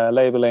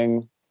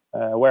 labeling,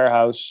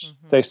 warehouse,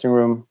 tasting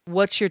room.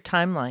 What's your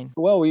timeline?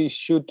 Well, we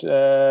should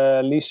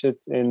lease it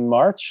in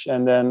March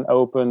and then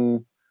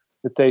open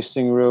the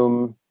tasting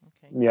room,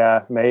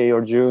 May or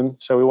June.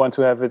 So we want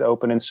to have it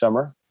open in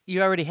summer.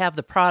 You already have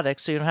the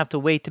product, so you don't have to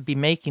wait to be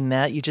making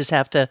that. You just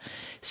have to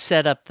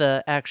set up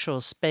the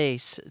actual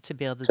space to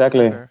be able to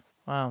deliver.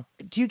 Wow.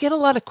 Do you get a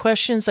lot of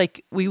questions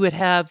like we would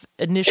have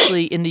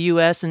initially in the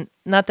U.S., and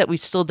not that we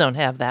still don't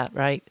have that,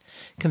 right?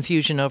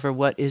 Confusion over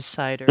what is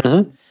cider.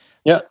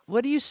 Yeah.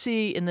 What do you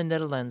see in the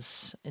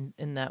Netherlands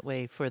in that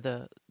way for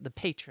the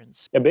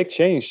patrons? A big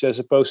change as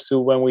opposed to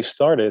when we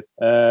started.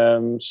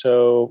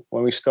 So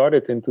when we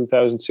started in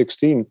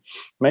 2016,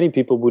 many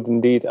people would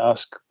indeed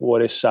ask,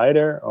 what is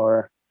cider?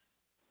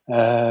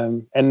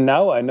 And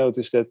now I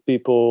notice that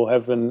people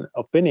have an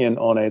opinion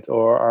on it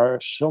or are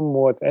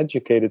somewhat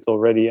educated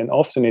already. And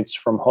often it's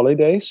from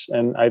holidays.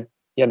 And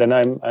then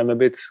I'm a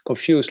bit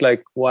confused,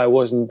 like, why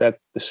wasn't that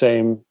the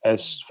same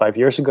as 5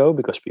 years ago?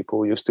 Because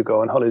people used to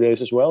go on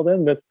holidays as well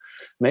then, but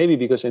maybe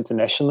because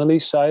internationally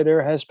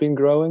cider has been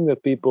growing,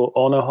 that people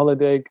on a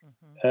holiday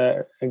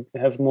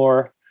have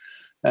more,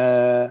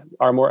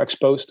 are more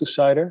exposed to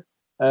cider.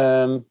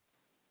 I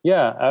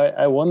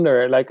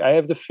wonder, like, I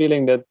have the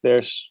feeling that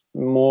there's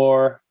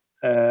more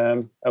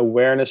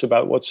awareness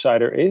about what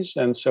cider is.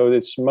 And so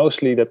it's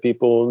mostly that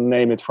people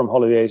name it from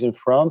holidays in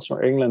France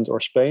or England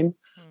or Spain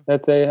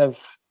that they have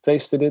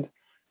tasted it.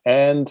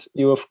 And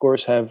you, of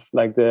course, have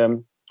like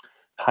the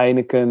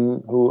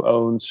Heineken, who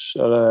owns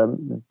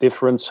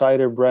different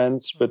cider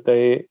brands, but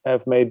they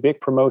have made big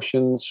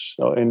promotions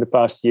in the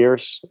past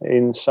years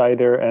in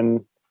cider,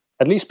 and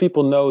at least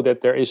people know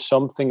that there is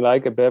something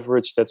like a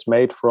beverage that's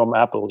made from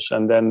apples.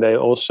 And then they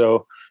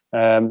also,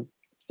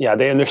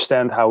 they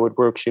understand how it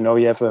works. You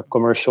have a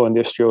commercial,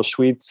 industrial,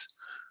 sweet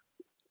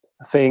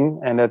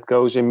thing, and that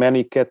goes in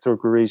many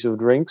categories of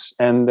drinks.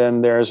 And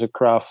then there's a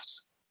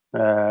craft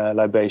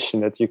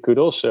libation that you could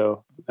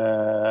also,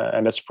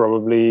 and that's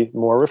probably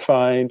more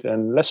refined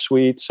and less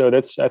sweet. So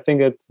I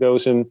think it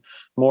goes in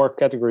more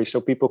categories. So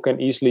people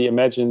can easily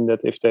imagine that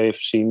if they've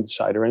seen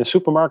cider in a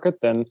supermarket,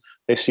 then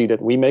they see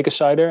that we make a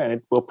cider and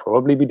it will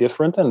probably be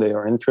different. And they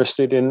are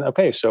interested in,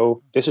 okay,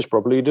 so this is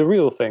probably the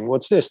real thing.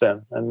 What's this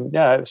then? And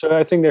so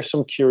I think there's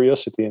some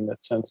curiosity in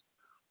that sense.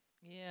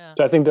 Yeah.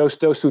 So I think those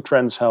two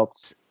trends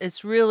helped.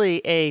 It's really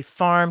a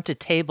farm to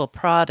table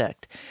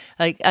product.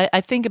 Like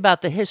I think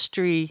about the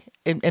history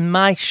in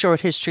my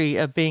short history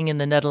of being in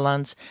the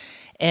Netherlands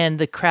and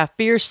the craft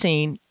beer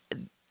scene.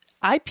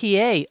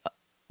 IPA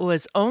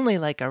was only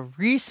like a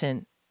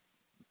recent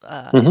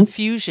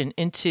infusion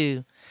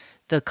into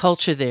the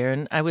culture there,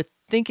 and I would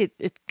think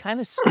it kind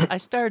of I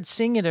started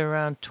seeing it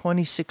around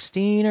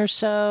 2016 or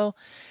so,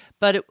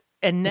 but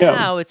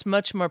now it's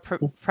much more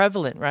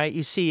prevalent, right?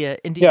 You see a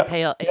Indian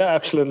Pale Ale. Yeah,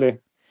 absolutely.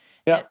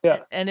 Yeah,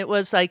 and it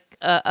was like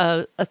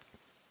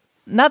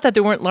not that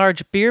there weren't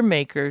large beer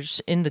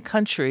makers in the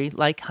country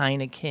like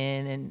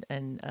Heineken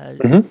and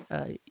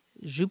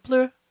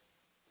Jupiler.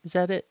 Is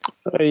that it?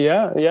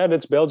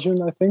 That's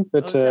Belgium, I think.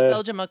 But is that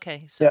Belgium?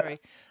 Okay, sorry.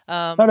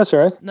 No, that's all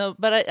right. No,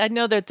 but I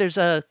know that there's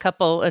a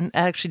couple, and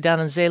actually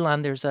down in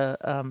Zeeland there's a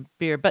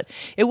beer, but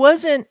it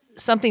wasn't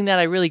something that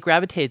I really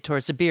gravitated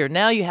towards the beer.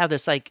 Now you have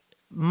this like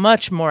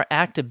much more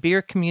active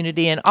beer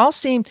community, and all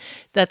seemed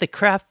that the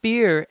craft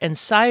beer and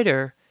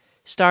cider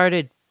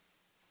started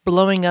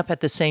blowing up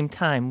at the same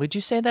time. Would you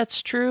say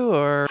that's true?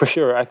 Or for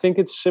sure, I think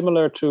it's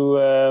similar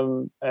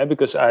to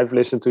because I've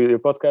listened to your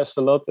podcast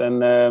a lot,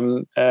 and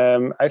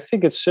I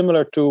think it's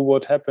similar to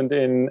what happened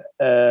in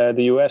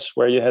the US,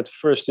 where you had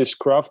first this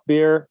craft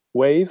beer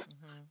wave,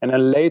 and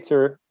then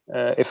later,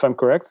 if I'm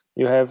correct,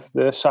 you have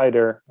the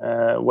cider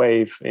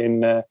wave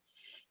in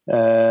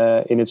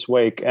its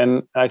wake.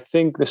 And I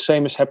think the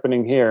same is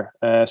happening here.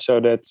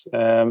 So that,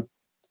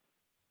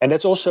 and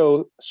that's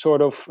also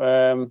sort of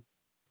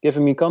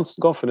giving me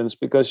confidence,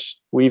 because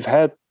we've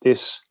had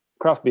this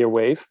craft beer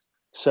wave.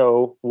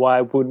 So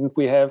why wouldn't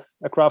we have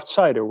a craft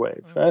cider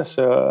wave?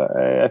 So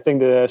I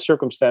think the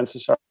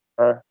circumstances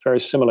are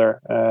very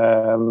similar,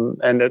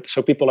 and that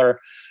so people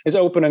it's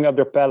opening up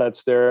their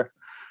palates. They're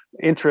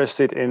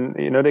interested in,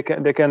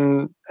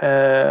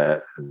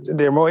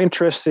 they're more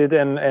interested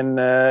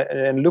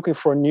in looking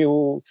for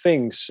new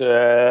things.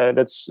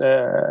 That's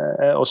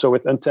also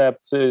with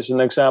Untapped is an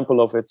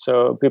example of it.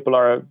 So people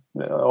are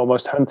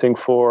almost hunting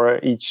for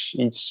each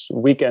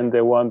weekend.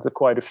 They want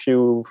quite a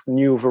few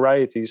new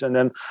varieties. And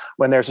then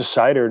when there's a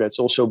cider that's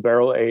also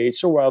barrel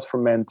aged or wild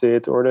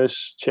fermented, or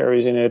there's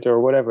cherries in it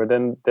or whatever,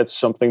 then that's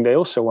something they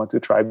also want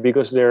to try,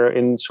 because they're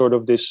in sort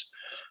of this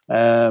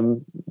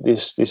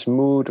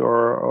mood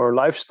or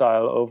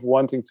lifestyle of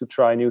wanting to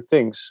try new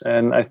things.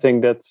 And I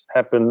think that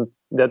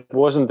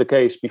wasn't the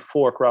case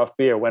before craft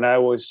beer. When I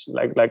was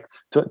like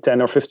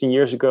 10 or 15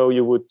 years ago,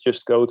 you would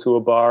just go to a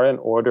bar and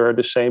order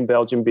the same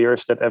Belgian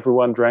beers that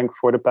everyone drank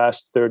for the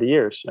past 30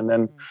 years. And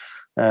then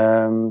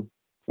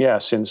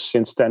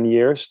since 10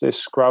 years,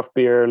 this craft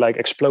beer like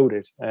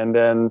exploded. And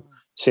then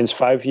since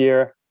 5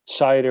 years,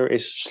 cider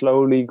is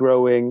slowly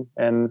growing,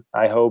 and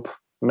I hope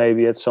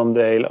maybe at some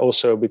day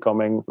also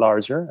becoming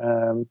larger.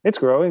 It's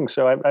growing,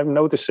 so I'm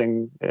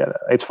noticing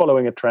it's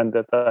following a trend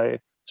that I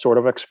sort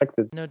of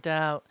expected. No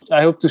doubt.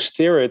 I hope to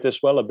steer it as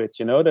well a bit.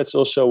 That's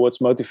also what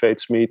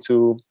motivates me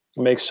to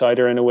make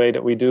cider in a way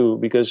that we do,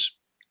 because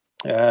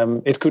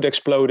it could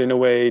explode in a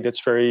way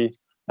that's very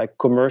like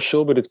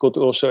commercial, but it could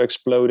also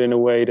explode in a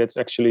way that's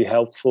actually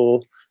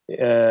helpful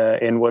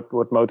in what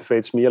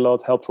motivates me a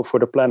lot, helpful for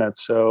the planet.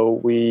 So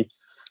we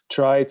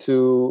try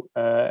to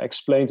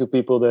explain to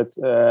people that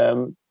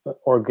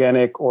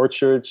organic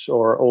orchards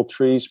or old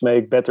trees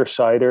make better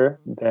cider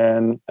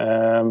than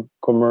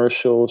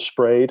commercial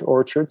sprayed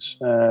orchards.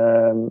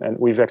 And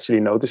we've actually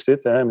noticed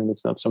it. I mean,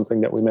 it's not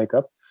something that we make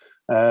up.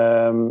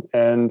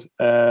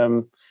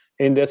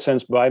 In that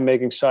sense, by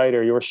making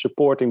cider, you're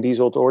supporting these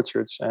old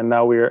orchards. And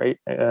now we're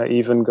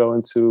even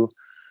going to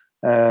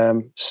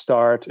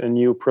start a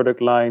new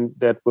product line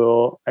that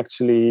will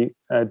actually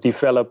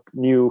develop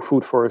new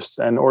food forests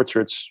and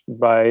orchards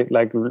by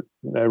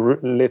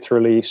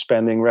literally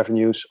spending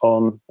revenues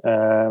on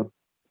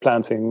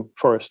planting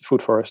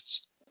food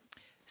forests.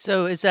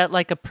 So is that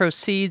like a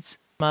proceeds,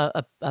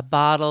 a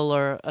bottle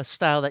or a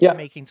style that you're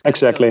making is going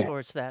exactly. to go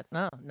towards that?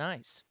 Oh,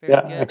 nice.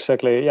 Very good.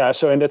 Exactly. Yeah.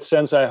 So in that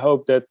sense, I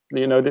hope that,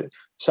 the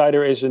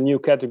cider is a new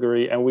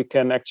category and we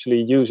can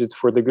actually use it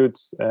for the good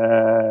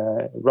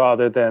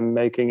rather than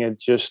making it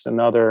just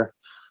another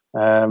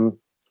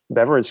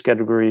beverage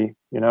category.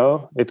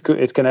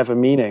 It can have a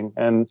meaning.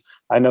 And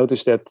I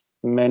noticed that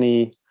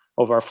many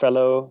of our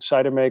fellow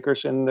cider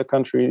makers in the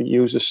country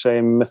use the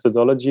same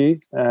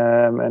methodology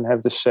and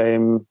have the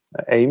same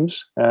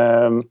aims.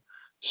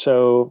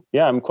 So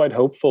yeah, I'm quite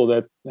hopeful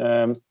that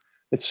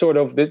it's sort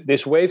of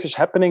this wave is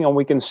happening and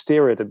we can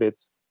steer it a bit.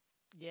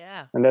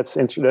 Yeah, and that's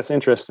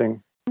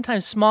interesting.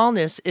 Sometimes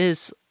smallness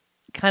is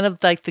kind of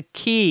like the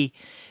key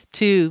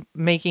to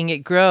making it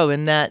grow,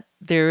 and that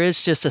there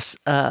is just there's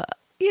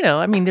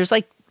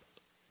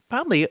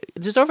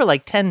over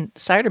like 10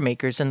 cider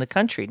makers in the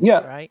country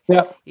now, right?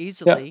 Yeah.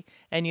 Easily. Yeah.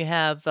 And you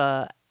have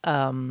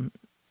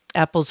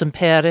Appels and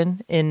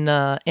Peren in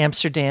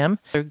Amsterdam.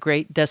 They're a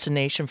great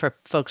destination for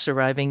folks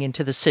arriving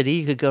into the city.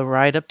 You could go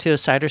right up to a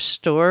cider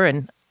store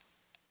and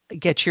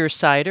get your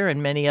cider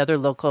and many other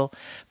local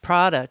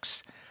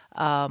products.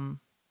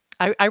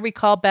 I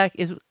recall back,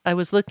 I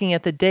was looking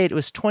at the date, it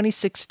was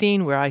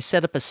 2016 where I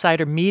set up a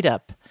cider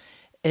meetup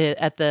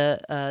at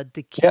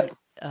the Key,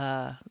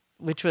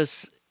 which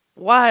was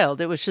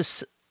wild. It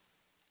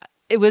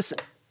was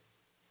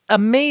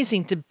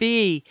amazing to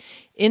be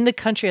in the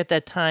country at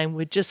that time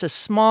with just a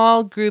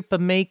small group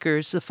of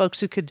makers, the folks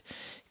who could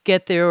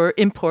get there, or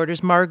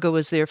importers. Margot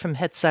was there from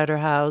Het Cider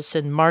House,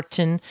 and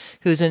Martin,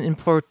 who's an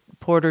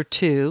importer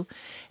too.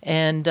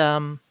 And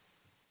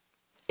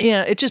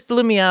it just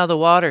blew me out of the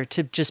water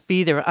to just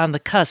be there on the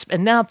cusp.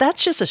 And now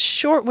that's just a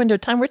short window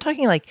of time. We're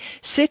talking like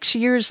 6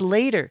 years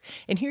later.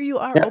 And here you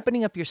are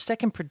opening up your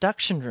second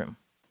production room.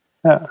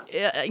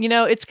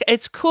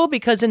 It's cool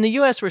because in the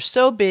U.S. we're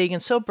so big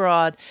and so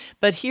broad,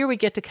 but here we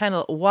get to kind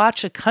of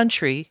watch a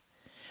country,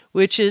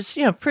 which is,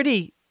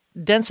 pretty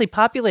densely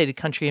populated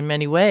country in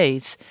many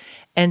ways,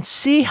 and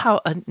see how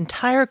an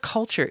entire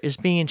culture is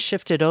being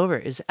shifted over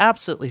is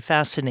absolutely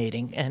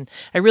fascinating. And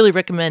I really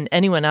recommend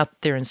anyone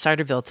out there in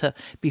Ciderville to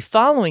be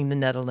following the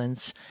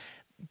Netherlands.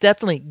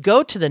 Definitely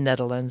go to the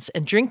Netherlands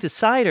and drink the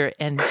cider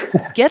and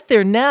get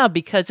there now,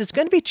 because it's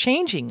going to be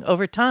changing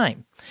over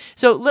time.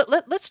 So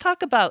let's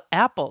talk about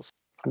apples.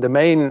 The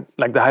main,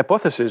 the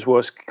hypothesis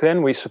was,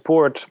 can we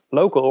support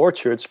local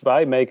orchards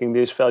by making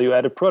this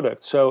value-added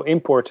product? So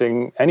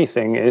importing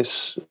anything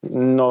is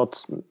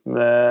not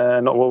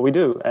what we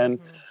do. And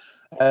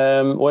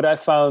what I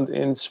found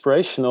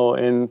inspirational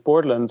in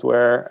Portland,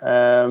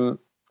 where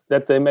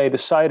that they made a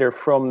cider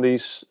from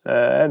these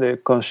the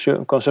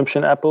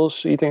consumption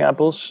apples, eating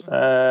apples.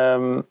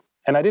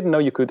 And I didn't know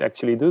you could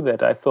actually do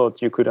that. I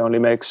thought you could only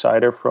make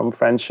cider from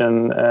French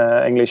and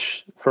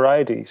English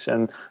varieties.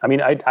 And I mean,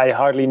 I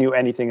hardly knew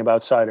anything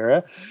about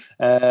cider.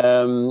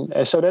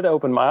 And so that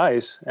opened my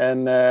eyes.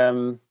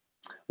 And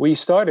we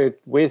started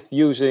with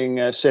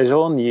using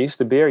Saison yeast,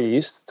 the beer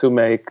yeast, to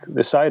make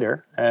the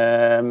cider,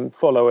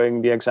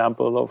 following the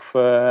example of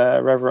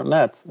Reverend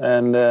Nat.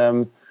 And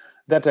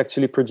that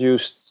actually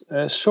produced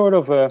sort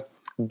of a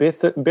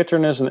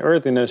bitterness and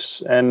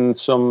earthiness and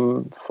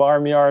some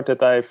farmyard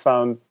that I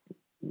found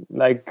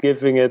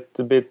giving it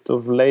a bit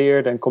of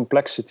layered and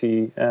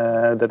complexity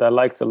that I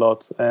liked a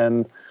lot.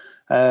 And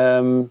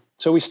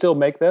so we still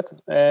make that.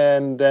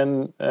 And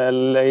then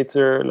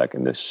later,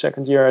 in the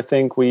second year, I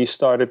think, we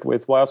started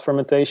with wild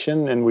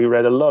fermentation, and we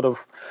read a lot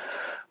of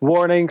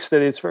warnings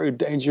that it's very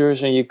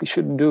dangerous and you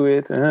shouldn't do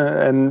it.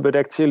 But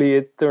actually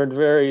it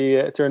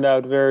turned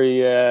out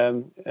very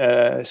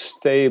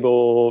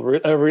stable,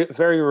 a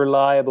very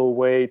reliable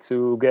way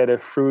to get a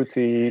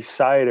fruity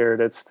cider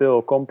that's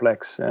still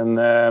complex.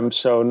 And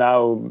so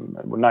now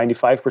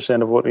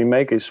 95% of what we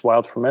make is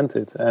wild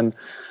fermented. And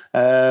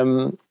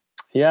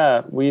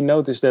we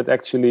noticed that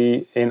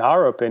actually, in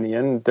our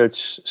opinion,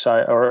 Dutch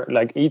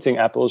eating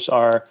apples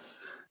are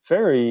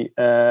very,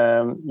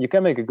 you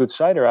can make a good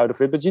cider out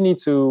of it, but you need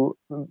to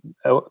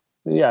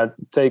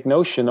take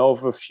notion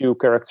of a few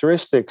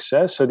characteristics.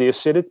 So the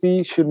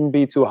acidity shouldn't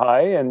be too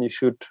high, and you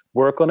should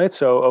work on it.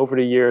 So over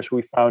the years,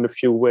 we found a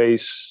few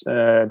ways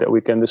that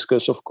we can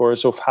discuss, of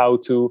course, of how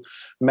to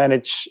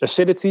manage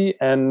acidity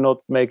and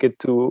not make it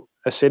too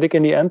acidic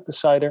in the end, the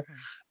cider.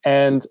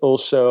 And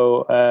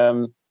also,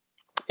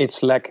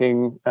 it's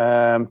lacking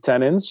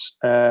tannins,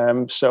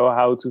 so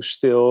how to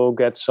still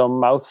get some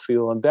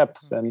mouthfeel and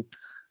depth. And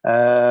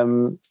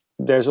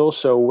there's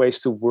also ways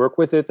to work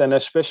with it, and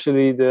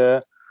especially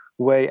the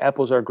way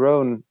apples are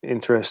grown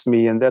interest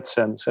me in that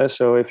sense.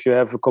 So if you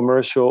have a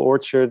commercial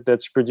orchard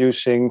that's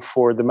producing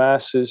for the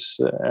masses,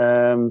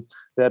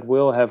 that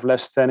will have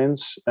less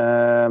tannins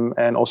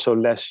and also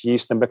less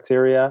yeast and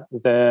bacteria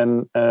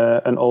than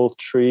an old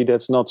tree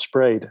that's not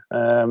sprayed.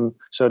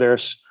 So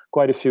there's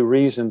quite a few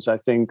reasons, I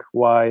think,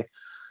 why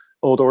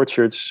old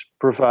orchards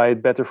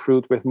provide better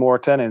fruit with more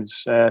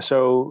tannins.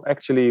 So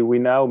actually, we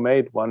now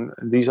made one.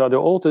 These are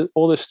the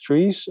oldest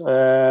trees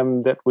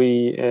that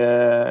we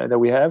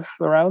have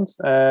around.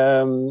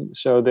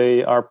 So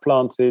they are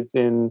planted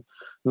in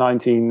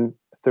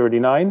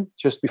 1939,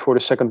 just before the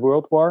Second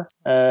World War.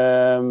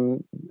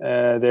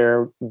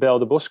 They're Belle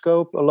de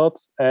Boscope a lot,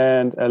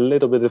 and a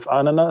little bit of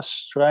Ananas,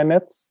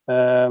 Strijnet.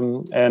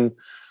 And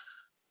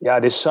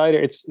this cider,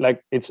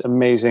 it's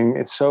amazing.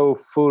 It's so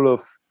full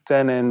of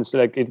tannins.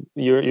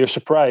 You're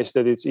surprised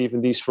that it's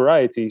even these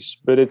varieties,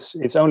 but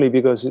it's only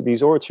because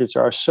these orchards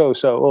are so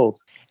old.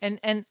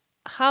 And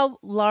how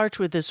large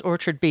would this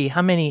orchard be?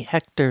 How many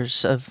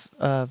hectares of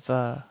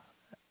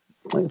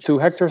 2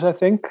 hectares, I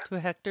think. 2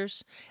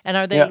 hectares? And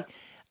are Yeah.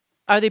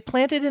 they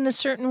planted in a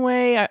certain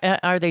way?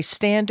 Are they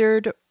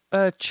standard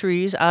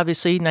trees?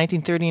 Obviously,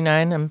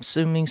 1939. I'm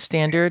assuming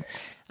standard.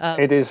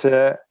 It is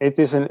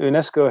an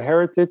UNESCO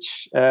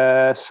heritage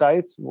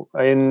site.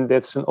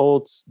 That's an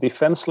old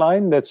defense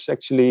line that's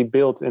actually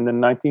built in the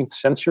 19th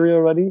century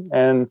already,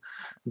 and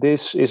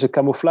this is a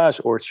camouflage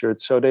orchard.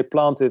 So they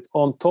planted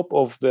on top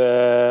of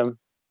the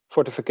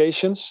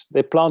fortifications.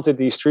 They planted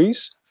these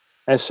trees,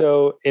 and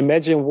so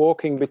imagine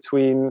walking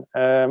between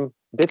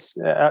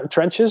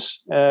trenches.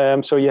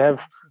 So you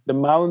have the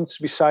mounds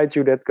beside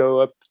you that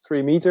go up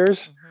 3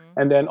 meters,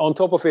 and then on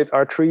top of it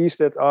are trees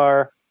that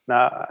are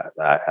now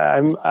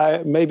I'm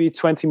maybe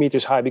 20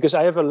 meters high, because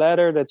I have a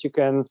ladder that you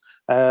can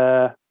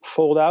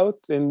fold out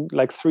in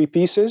like 3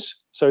 pieces.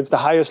 So it's the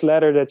highest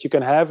ladder that you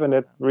can have, and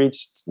that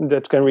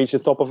can reach the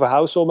top of a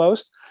house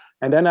almost.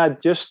 And then I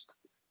just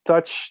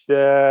touch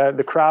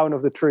the crown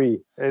of the tree,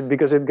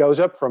 because it goes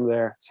up from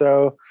there.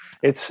 So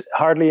it's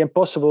hardly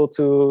impossible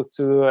to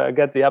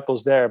get the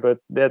apples there. But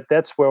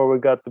that's where we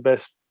got the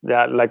best,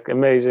 like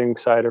amazing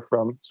cider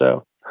from.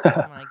 So.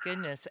 Oh my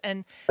goodness.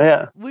 And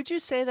yeah. Would you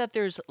say that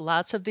there's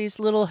lots of these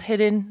little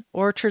hidden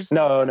orchards?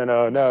 No.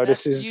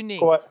 This is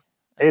unique.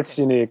 It's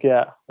unique.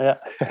 Yeah.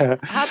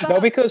 How about... No,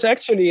 because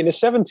actually in the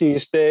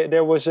 70s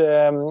there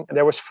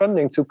was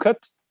funding to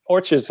cut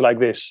orchards like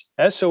this.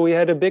 So we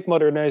had a big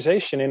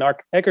modernization in our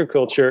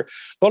agriculture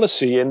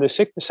policy in the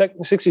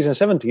 60s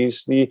and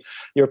 70s. The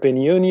European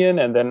Union,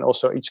 and then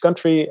also each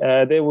country,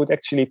 they would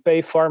actually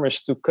pay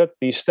farmers to cut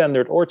these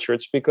standard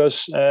orchards,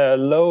 because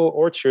low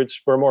orchards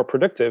were more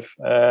productive.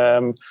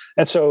 And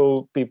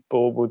so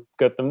people would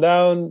cut them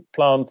down,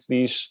 plant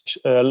these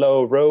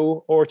low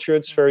row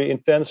orchards, very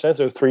intense,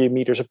 so 3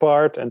 meters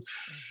apart. And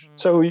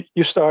so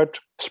you start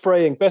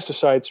spraying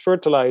pesticides,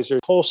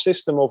 fertilizers, whole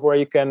system of where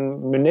you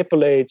can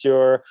manipulate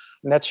your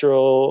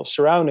natural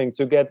surrounding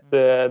to get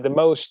the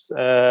most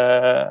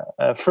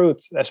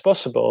fruit as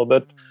possible.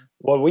 But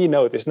what we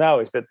notice now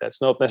is that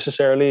that's not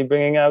necessarily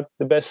bringing out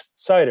the best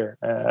cider,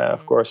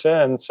 of course.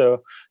 And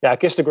so,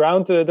 Kiss the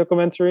Ground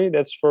documentary,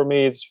 that's for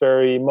me, it's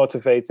very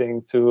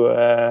motivating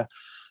to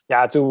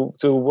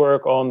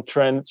work on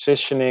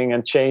transitioning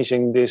and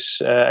changing this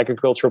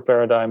agricultural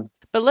paradigm.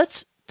 But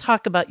let's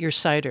talk about your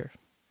cider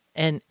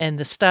and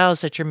the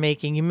styles that you're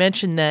making. You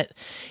mentioned that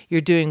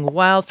you're doing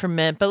wild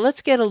ferment, but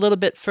let's get a little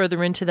bit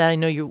further into that. I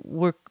know you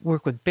work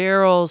with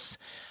barrels.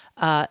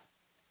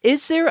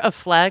 Is there a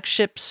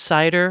flagship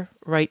cider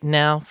right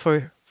now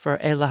for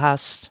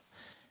Elegast?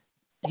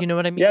 Do you know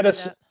what I mean? Yeah,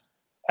 that's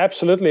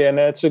absolutely, and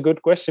that's a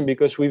good question,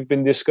 because we've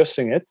been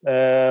discussing it.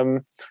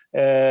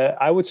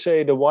 I would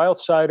say the wild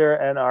cider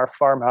and our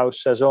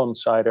farmhouse saison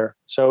cider.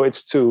 So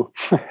it's 2.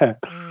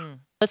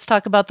 Let's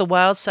talk about the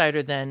wild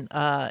cider then.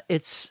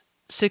 It's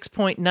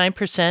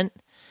 6.9%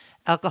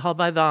 alcohol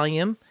by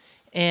volume,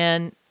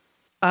 and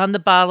on the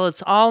bottle,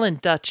 it's all in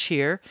Dutch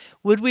here.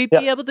 Would we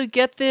be able to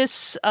get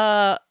this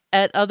at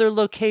other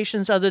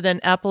locations other than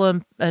Appel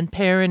and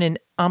Paren in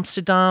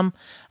Amsterdam,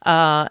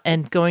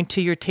 and going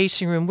to your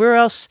tasting room? Where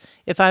else,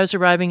 if I was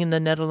arriving in the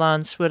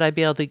Netherlands, would I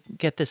be able to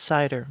get this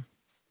cider?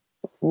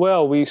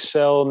 Well, we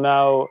sell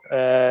now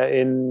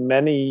in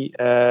many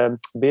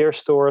beer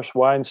stores,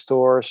 wine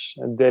stores,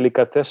 and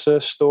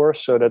delicatessen stores.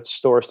 So that's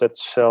stores that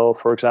sell,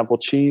 for example,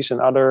 cheese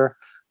and other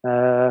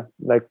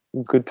like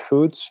good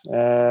foods.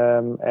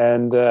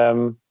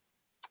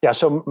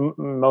 So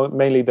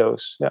mainly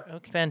those. Yeah.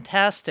 Okay,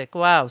 fantastic.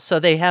 Wow. So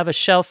they have a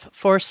shelf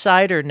for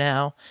cider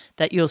now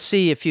that you'll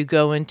see if you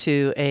go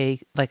into a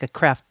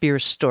craft beer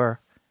store.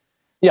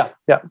 Yeah.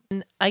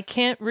 And I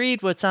can't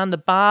read what's on the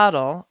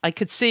bottle. I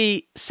could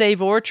see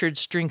Save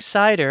Orchards Drink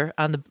Cider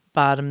on the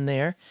bottom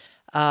there.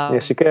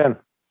 Yes, you can.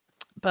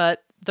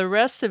 But the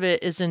rest of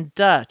it is in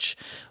Dutch.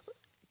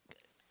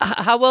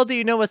 How well do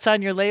you know what's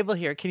on your label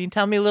here? Can you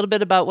tell me a little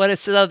bit about what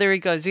it's? Oh, there he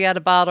goes. You got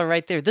a bottle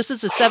right there. This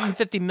is a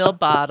 750 ml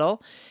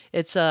bottle.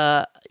 It's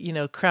a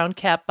crown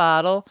cap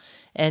bottle,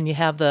 and you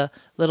have the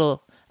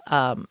little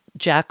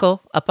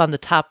jackal up on the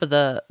top of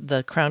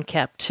the crown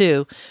cap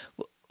too.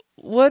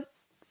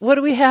 What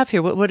do we have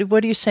here?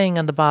 What are you saying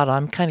on the bottle?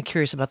 I'm kind of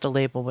curious about the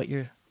label, what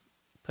you're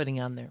putting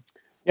on there.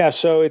 Yeah,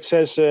 so it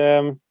says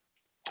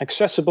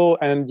accessible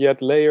and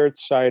yet layered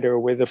cider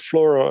with a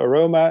floral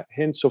aroma,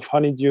 hints of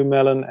honeydew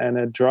melon, and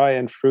a dry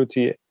and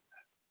fruity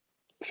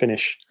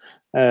finish.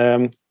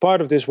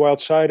 Part of this wild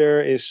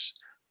cider is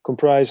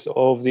comprised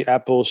of the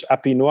apples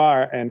Appy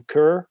Noir and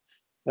Cur,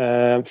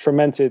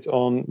 fermented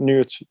on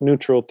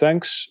neutral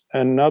tanks.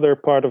 Another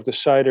part of the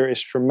cider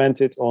is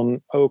fermented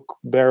on oak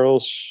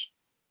barrels,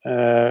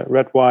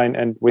 red wine,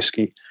 and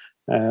whiskey.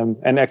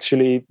 And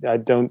actually, I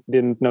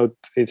didn't note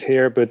it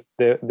here, but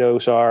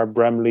those are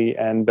Bramley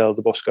and Belle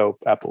de Bosco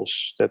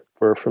apples that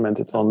were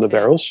fermented on the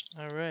barrels.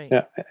 All right.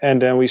 Yeah,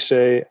 and then we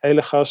say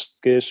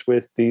Elegast gives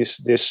with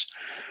this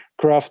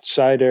craft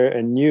cider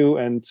a new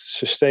and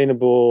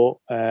sustainable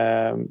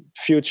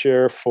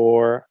future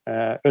for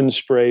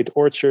unsprayed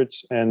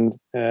orchards, and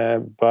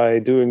by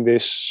doing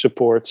this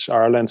supports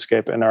our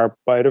landscape and our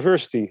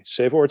biodiversity.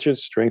 Save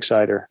orchards, drink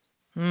cider.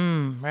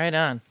 Right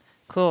on.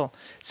 Cool.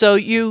 So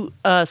you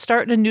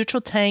start in a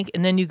neutral tank,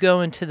 and then you go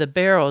into the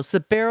barrels. The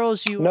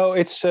barrels No,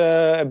 it's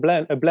a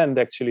blend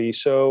actually.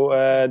 So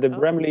the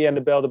Bramley and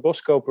the Belle de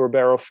Bosco were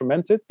barrel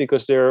fermented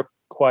because they're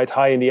quite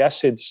high in the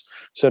acids.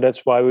 So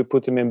that's why we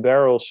put them in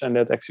barrels, and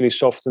that actually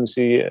softens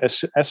the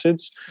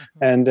acids.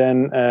 And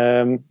then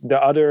the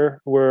other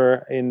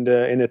were in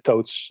the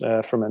totes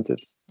fermented.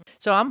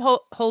 So I'm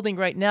holding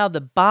right now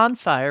the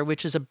Bonfire,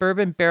 which is a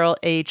bourbon barrel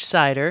aged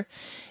cider,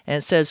 and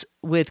it says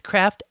with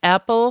craft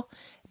apple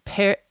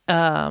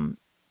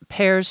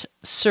pears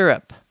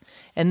syrup,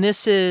 and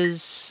this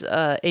is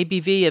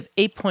ABV of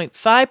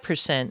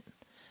 8.5%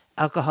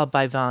 alcohol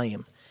by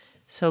volume.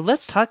 So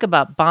let's talk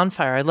about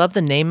Bonfire. I love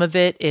the name of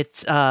it.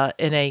 It's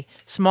in a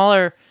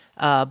smaller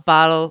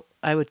bottle.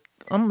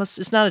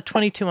 It's not a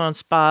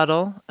 22-ounce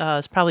bottle.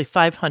 It's probably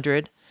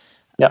 500.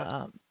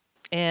 Yeah.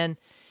 And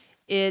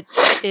it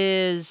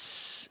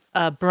is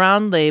a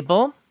brown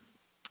label.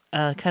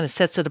 Kind of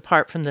sets it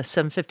apart from the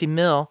 750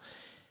 ml.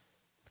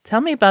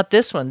 Tell me about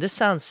this one. This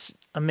sounds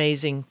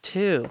amazing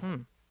too.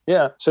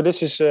 Yeah, so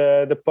this is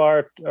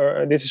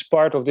this is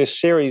part of this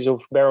series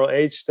of barrel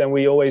aged, and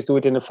we always do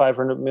it in a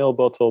 500 ml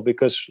bottle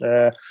because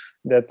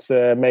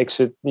that makes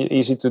it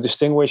easy to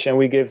distinguish, and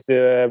we give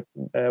the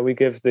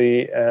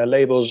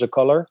labels a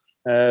color.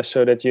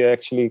 So that you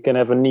actually can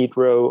have a neat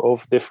row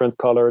of different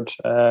colored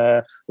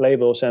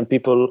labels, and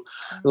people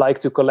like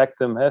to collect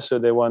them. So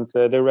they want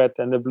the red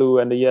and the blue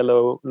and the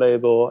yellow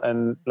label,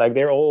 and like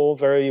they're all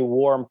very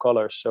warm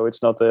colors. So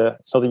it's not a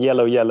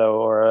yellow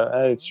or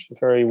it's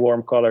very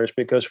warm colors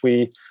because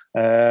we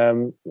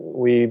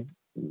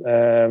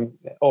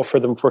offer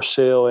them for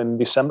sale in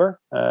December.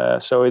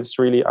 So it's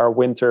really our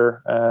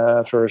winter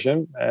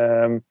version.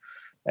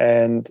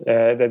 And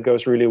that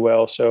goes really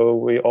well. So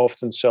we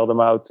often sell them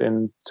out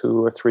in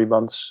 2 or 3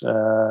 months,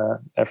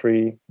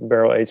 every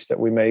barrel age that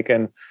we make.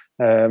 And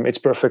it's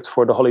perfect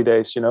for the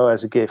holidays,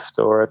 as a gift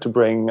or to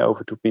bring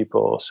over to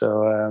people.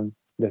 So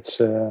that's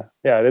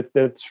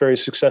very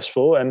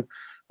successful. And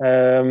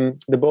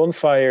the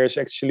Bonfire is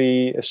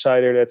actually a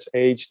cider that's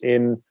aged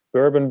in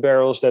bourbon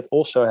barrels that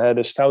also had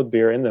a stout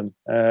beer in them.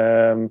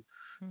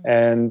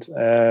 And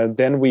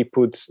then we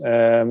put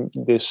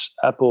this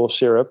apple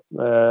syrup,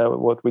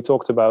 what we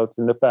talked about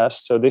in the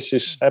past. So this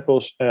is apple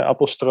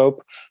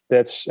stroop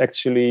that's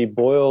actually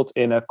boiled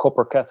in a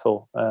copper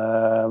kettle.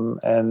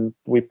 And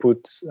we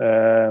put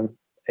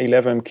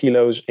 11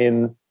 kilos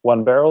in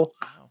one barrel.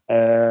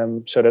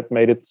 So that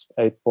made it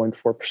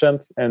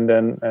 8.4%. And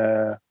then,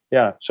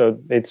 so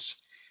it's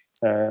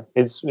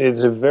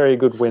a very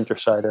good winter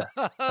cider.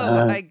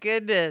 Oh my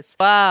goodness.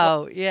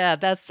 Wow. Yeah,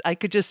 I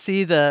could just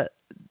see the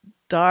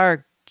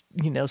dark,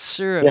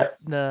 syrup,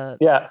 the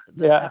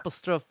apple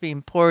stroop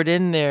being poured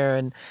in there,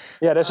 and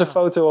there's a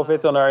photo of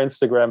it on our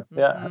Instagram.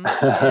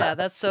 Yeah,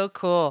 that's so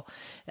cool.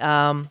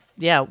 Wow,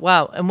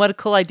 and what a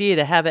cool idea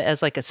to have it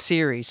as like a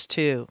series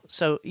too.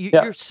 So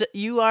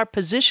you are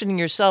positioning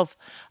yourself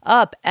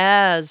up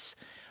as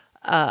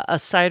a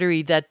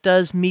cidery that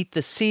does meet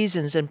the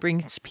seasons and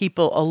brings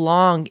people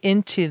along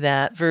into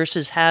that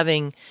versus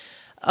having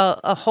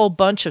a whole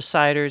bunch of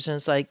ciders, and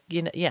it's like,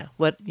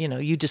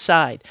 you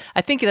decide.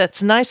 I think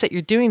that's nice that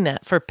you're doing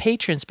that for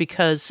patrons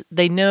because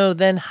they know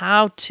then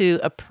how to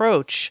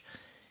approach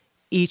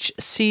each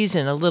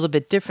season a little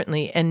bit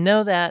differently and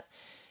know that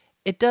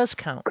it does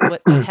count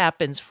what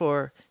happens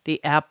for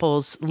the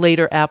apples,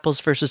 later apples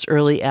versus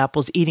early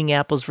apples, eating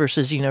apples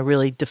versus,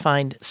 really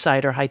defined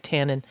cider, high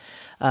tannin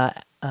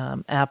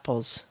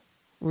apples.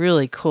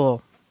 Really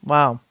cool.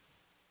 Wow.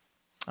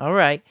 All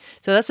right.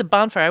 So that's a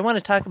Bonfire. I want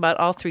to talk about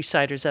all 3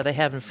 ciders that I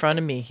have in front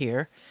of me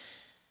here.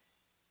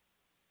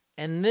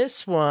 And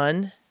this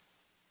one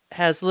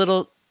has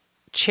little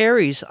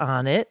cherries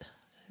on it.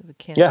 I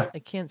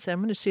can't say. I'm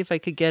going to see if I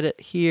could get it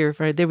here.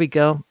 Right, there we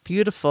go.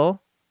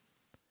 Beautiful.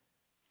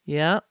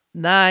 Yeah.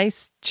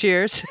 Nice.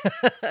 Cheers.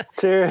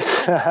 Cheers.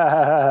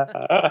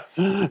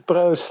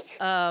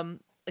 Proost. A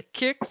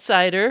Kirk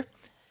cider.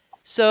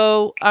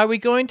 So are we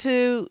going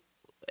to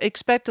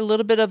expect a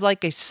little bit of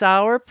like a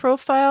sour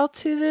profile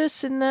to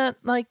this in that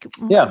like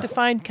more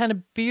defined kind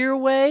of beer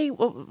way?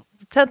 Well,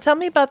 tell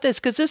me about this,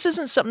 because this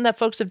isn't something that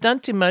folks have done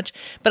too much,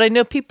 but I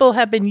know people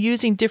have been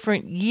using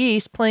different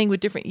yeast, playing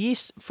with different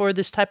yeast for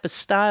this type of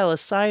style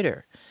of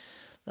cider.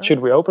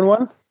 Should we open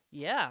one?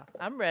 Yeah,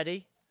 I'm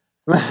ready.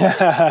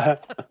 I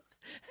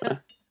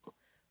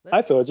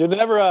thought you'd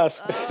never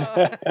ask.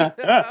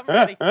 I'm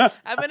ready.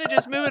 I'm going to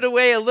just move it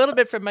away a little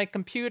bit from my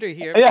computer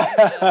here.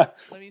 Yeah.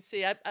 Let me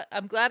see.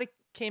 I'm glad it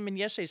came in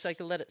yesterday so I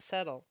could let it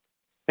settle.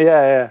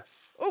 Yeah.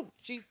 Oh,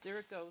 geez, there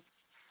it goes.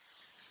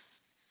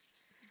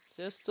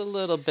 Just a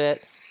little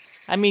bit.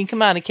 I mean,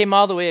 come on. It came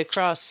all the way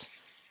across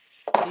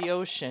the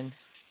ocean.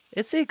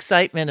 It's the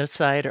excitement of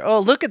cider. Oh,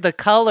 look at the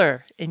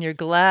color in your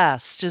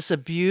glass. Just a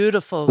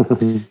beautiful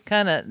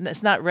kind of,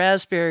 it's not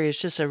raspberry, it's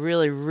just a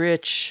really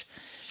rich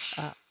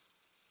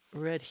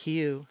red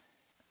hue.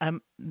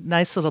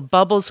 Nice little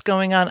bubbles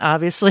going on,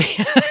 obviously.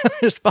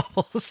 There's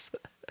bubbles.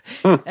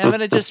 I'm going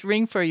to just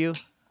ring for you.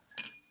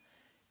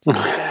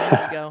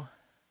 There you go.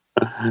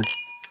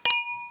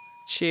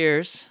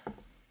 Cheers.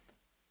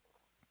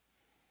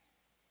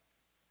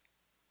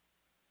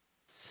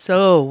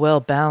 So well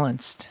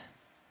balanced.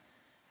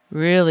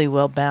 Really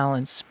well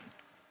balanced.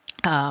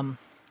 I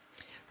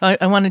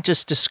want to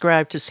just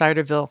describe to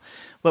Ciderville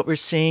what we're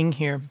seeing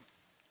here.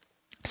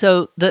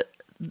 So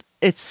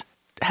it's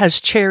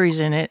has cherries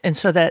in it, and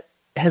so that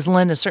has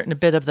lent a certain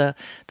bit of the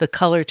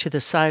color to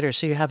the cider.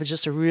 So you have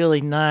just a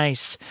really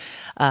nice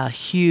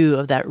hue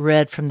of that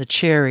red from the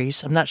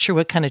cherries. I'm not sure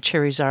what kind of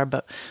cherries are,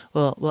 but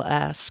we'll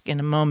ask in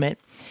a moment.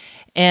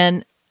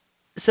 And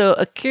so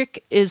a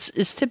kick is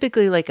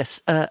typically like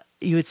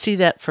you would see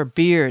that for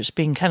beers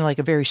being kind of like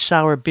a very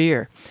sour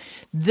beer.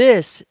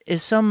 This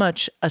is so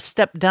much a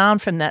step down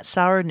from that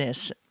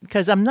sourness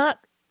because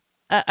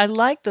I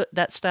like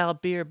that style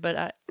of beer,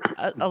 but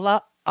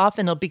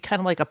often it'll be kind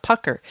of like a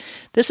pucker.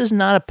 This is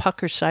not a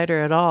pucker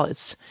cider at all.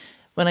 It's,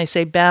 when I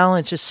say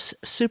balanced, just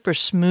super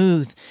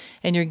smooth,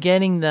 and you're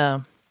getting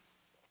the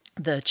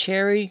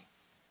cherry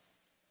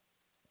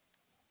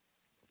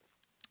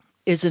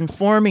is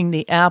informing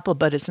the apple,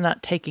 but it's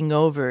not taking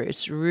over.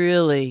 It's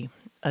really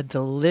a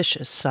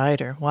delicious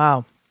cider.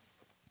 Wow.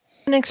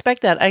 I didn't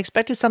expect that. I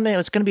expected something that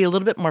was going to be a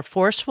little bit more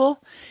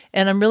forceful,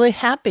 and I'm really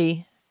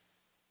happy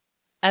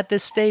at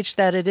this stage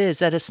that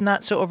it's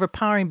not so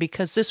overpowering,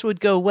 because this would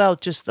go well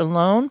just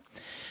alone,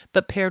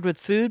 but paired with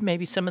food,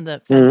 maybe some of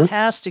the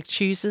fantastic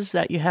cheeses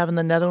that you have in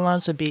the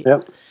Netherlands would be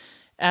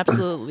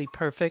absolutely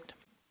perfect.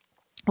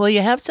 Well,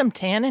 you have some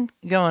tannin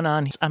going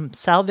on. I'm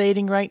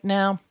salivating right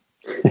now.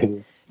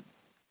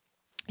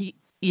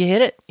 You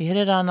hit it. You hit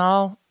it on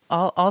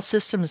all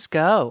systems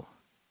go.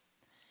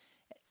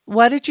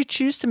 Why did you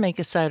choose to make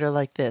a cider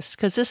like this?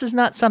 Because this is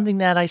not something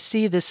that I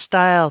see this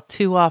style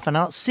too often.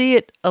 I'll see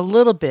it a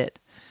little bit,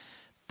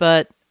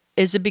 but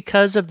is it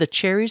because of the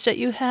cherries that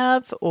you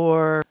have,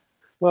 or?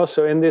 Well,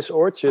 so in this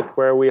orchard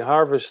where we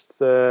harvest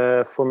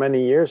for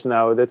many years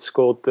now, that's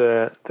called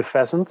the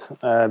pheasant,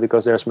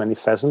 because there's many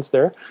pheasants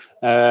there.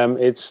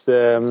 It's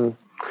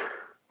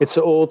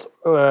an old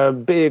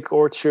big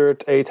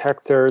orchard, 8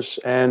 hectares,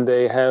 and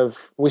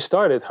we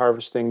started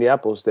harvesting the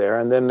apples there,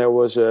 and then there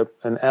was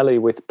an alley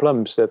with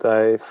plums that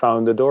I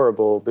found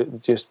adorable,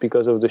 just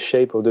because of the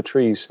shape of the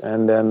trees.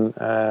 And then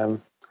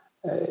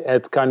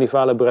at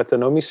Carnivale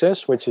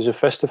Brettanomyces, which is a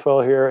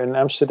festival here in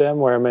Amsterdam,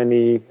 where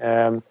many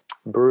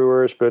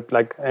brewers, but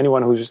like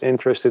anyone who's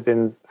interested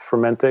in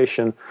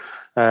fermentation,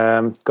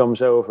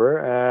 comes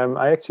over.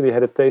 I actually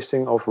had a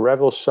tasting of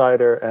Revel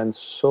cider and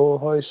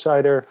Solhoy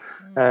cider,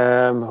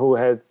 who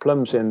had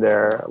plums in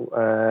there.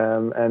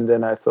 And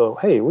then I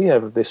thought, hey, we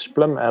have this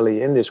plum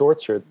alley in this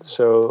orchard.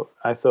 So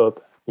I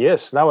thought,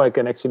 yes, now I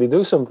can actually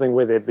do something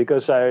with it,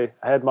 because I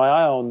had my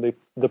eye on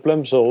the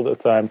plums all the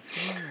time.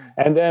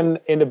 And then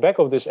in the back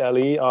of this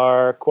alley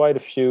are quite a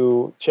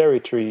few cherry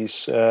trees,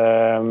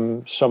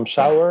 some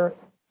sour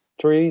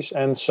trees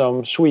and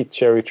some sweet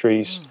cherry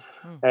trees.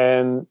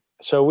 And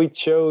so we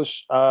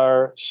chose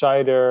our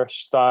cider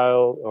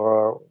style,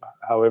 or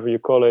however you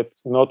call it,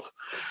 not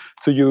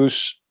to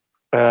use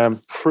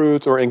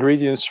fruit or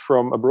ingredients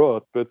from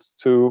abroad, but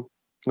to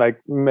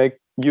make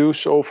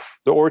use of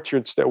the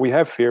orchards that we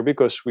have here,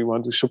 because we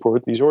want to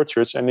support these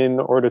orchards. And in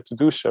order to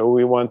do so,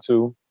 we want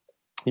to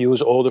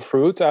use all the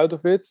fruit out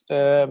of it,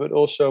 but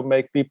also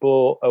make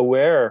people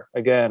aware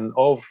again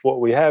of what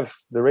we have,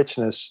 the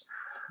richness.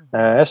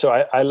 So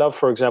I love,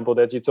 for example,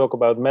 that you talk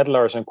about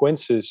medlars and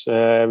quinces,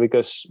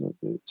 because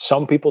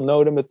some people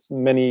know them, but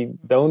many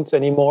don't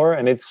anymore,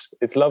 and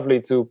it's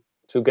lovely to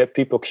get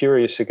people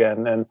curious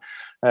again. And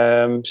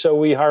so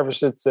we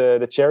harvested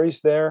the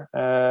cherries there.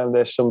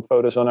 There's some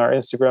photos on our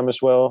Instagram as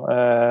well,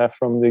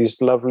 from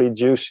these lovely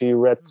juicy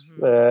red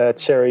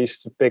cherries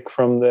to pick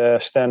from the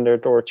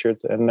standard orchard.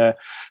 And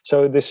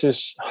so this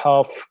is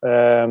half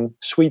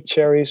sweet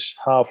cherries,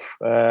 half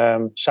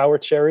sour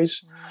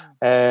cherries.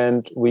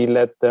 And we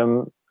let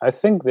them, I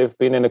think they've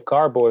been in a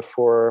carboy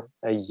for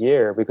a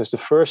year, because the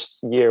first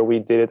year we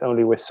did it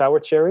only with sour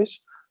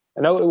cherries,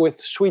 no, with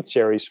sweet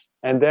cherries.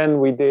 And then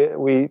we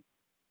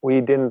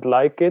didn't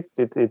like it.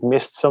 It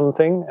missed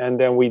something. And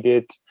then we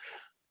did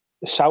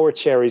sour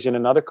cherries in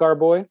another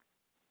carboy.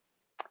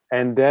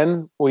 And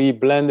then we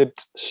blended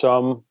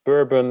some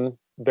bourbon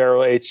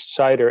barrel-aged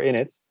cider in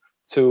it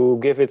to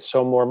give it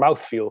some more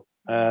mouthfeel,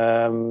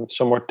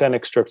 some more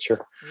tannic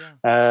structure.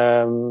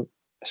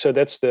 So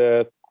that's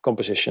the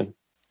composition.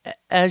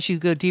 As you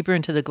go deeper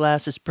into the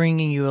glass, it's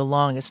bringing you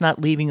along. It's not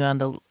leaving you on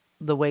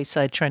the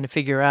wayside trying to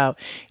figure out,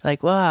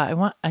 like,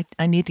 wow,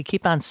 I need to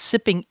keep on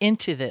sipping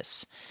into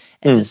this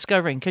and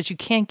discovering, because you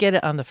can't get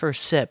it on the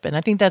first sip. And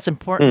I think that's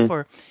important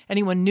for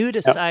anyone new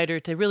to cider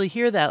to really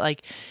hear that.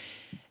 Like,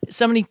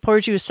 somebody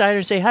pours you a cider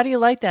and say, how do you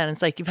like that? And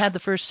it's like, you've had the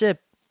first sip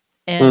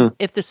And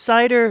if the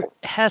cider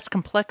has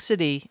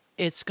complexity,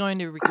 it's going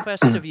to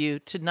request of you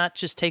to not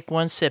just take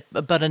one sip,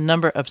 but a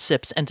number of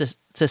sips and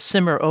to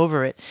simmer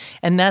over it.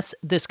 And that's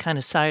this kind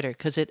of cider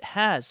because it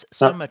has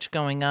so much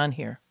going on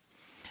here.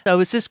 So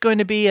is this going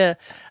to be a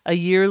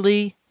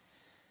yearly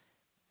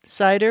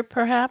cider,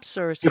 perhaps,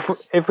 or is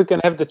if we can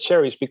have the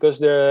cherries, because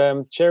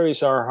the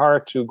cherries are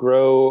hard to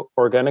grow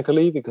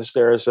organically because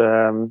there's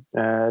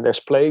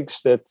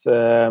plagues that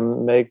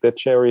make the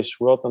cherries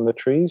rot on the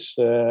trees,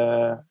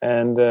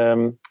 and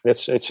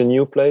it's a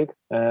new plague,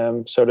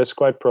 so that's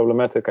quite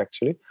problematic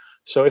actually.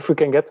 So if we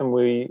can get them,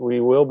 we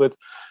will, but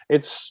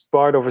it's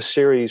part of a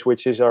series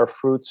which is our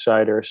fruit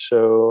cider.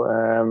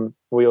 So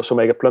we also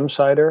make a plum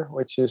cider,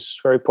 which is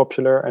very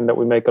popular and that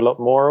we make a lot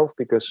more of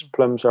because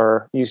plums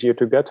are easier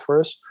to get for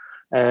us.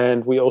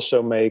 And we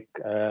also make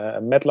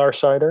medlar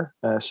cider.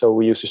 So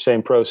we use the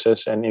same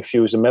process and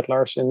infuse the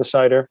medlars in the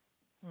cider.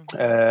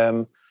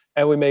 And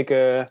we make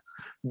a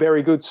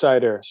very good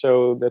cider.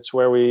 So that's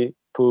where we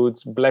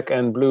put black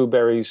and blue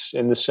berries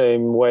in the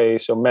same way.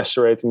 So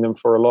macerating them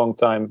for a long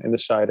time in the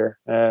cider.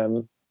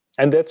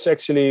 And that's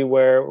actually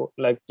where,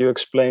 like you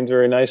explained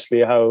very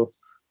nicely, how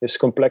this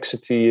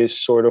complexity is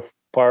sort of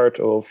part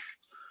of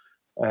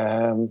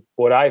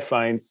what I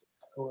find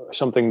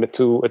something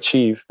to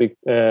achieve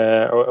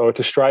or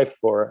to strive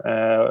for.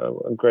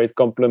 A great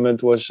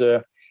compliment was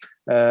a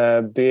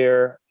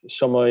beer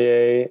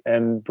sommelier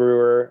and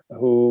brewer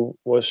who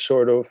was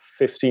sort of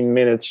 15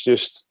 minutes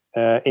just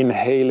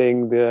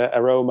inhaling the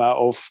aroma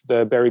of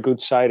the very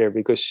good cider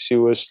because she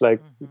was like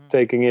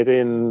taking it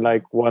in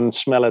like one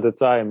smell at a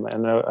time,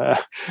 and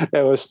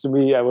that was, to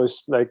me, I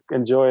was like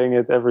enjoying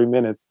it every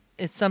minute.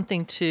 It's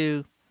something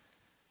to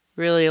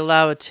really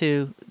allow it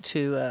to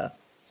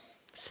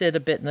sit a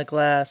bit in the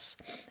glass,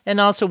 and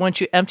also once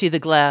you empty the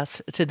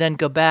glass, to then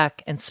go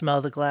back and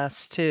smell the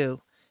glass too.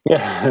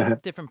 Yeah,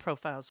 different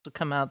profiles will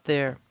come out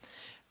there.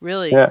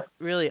 Really,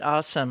 really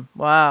awesome.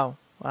 Wow.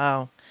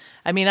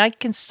 I mean, I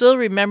can still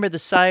remember the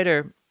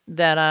cider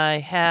that I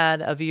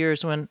had of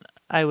yours when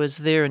I was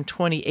there in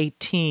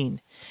 2018.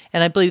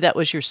 And I believe that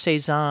was your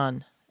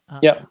Saison.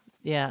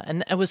 Yeah.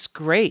 And it was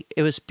great.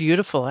 It was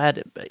beautiful. I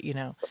had,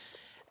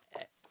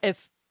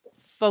 if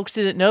folks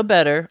didn't know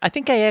better, I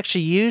think I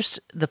actually used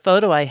the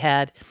photo I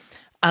had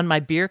on my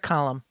beer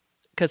column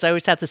because I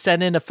always have to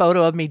send in a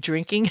photo of me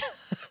drinking.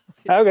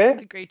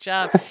 Okay. Great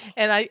job.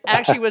 And I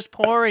actually was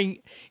pouring,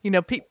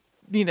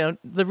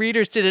 the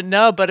readers didn't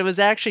know, but it was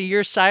actually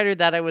your cider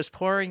that I was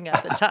pouring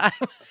at the time.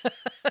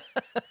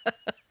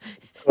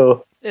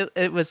 Cool.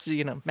 It was,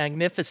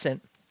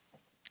 magnificent.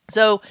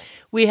 So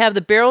we have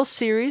the barrel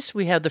series,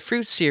 we have the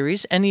fruit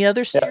series. Any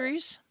other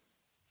series?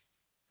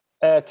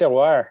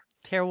 Terroir.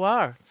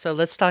 So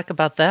let's talk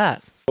about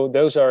that. So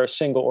those are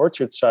single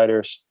orchard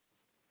ciders.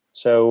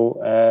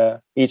 So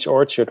each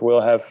orchard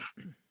will have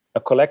a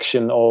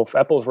collection of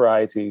apple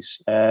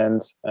varieties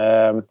and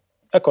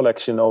a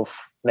collection of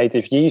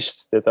native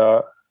yeasts that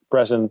are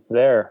present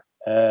there.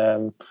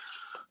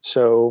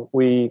 So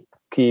we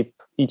keep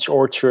each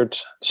orchard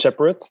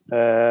separate.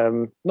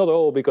 Not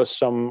all, because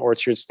some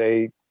orchards,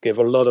 they give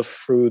a lot of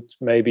fruit,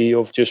 maybe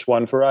of just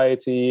one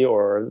variety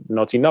or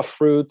not enough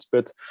fruit,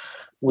 but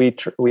we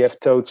have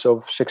totes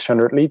of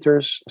 600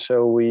 liters.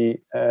 So we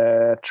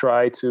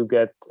try to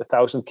get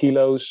 1,000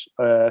 kilos.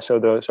 So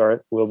those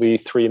will be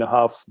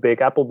 3.5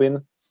 big apple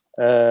bin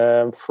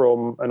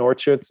from an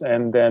orchard,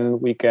 and then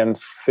we can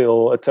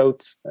fill a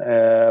tote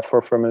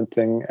for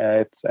fermenting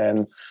it.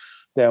 And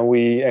then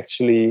we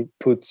actually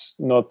put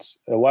not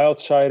a wild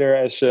cider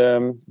as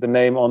the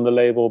name on the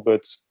label,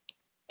 but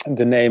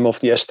the name of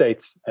the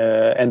estate,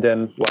 and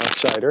then wild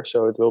cider.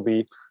 So it will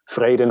be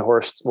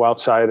Vredenhorst wild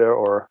cider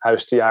or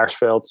Huis de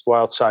Jaarsveld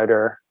wild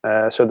cider.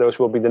 So those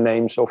will be the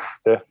names of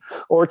the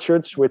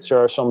orchards, which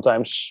are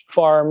sometimes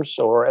farms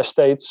or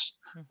estates.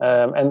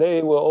 And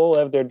they will all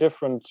have their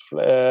different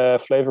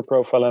flavor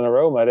profile and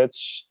aroma.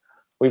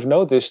 We've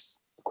noticed,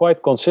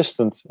 quite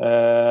consistent.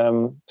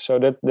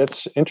 So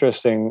that's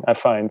interesting, I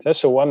find.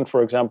 So one,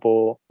 for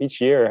example, each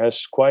year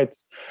has quite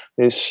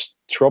this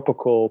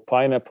tropical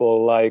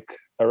pineapple-like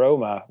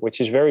aroma,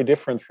 which is very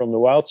different from the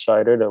wild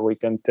cider that we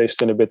can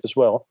taste in a bit as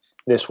well.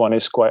 This one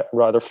is quite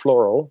rather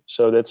floral.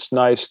 So that's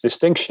nice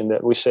distinction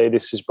that we say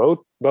this is both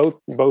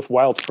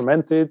wild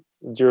fermented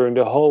during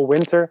the whole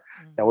winter,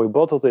 and we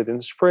bottled it in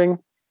the spring.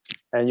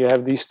 And you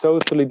have these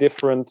totally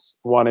different.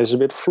 One is a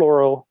bit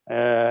floral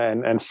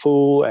and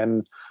full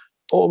and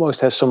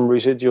almost has some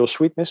residual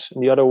sweetness.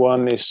 And the other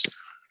one is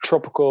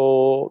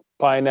tropical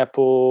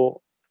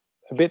pineapple,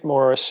 a bit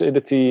more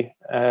acidity.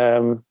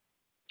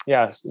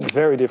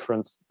 Very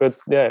different. But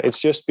yeah, it's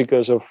just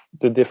because of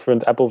the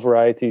different apple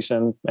varieties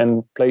and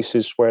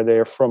places where they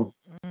are from.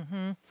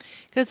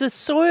 Because the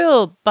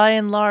soil, by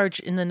and large,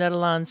 in the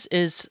Netherlands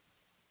is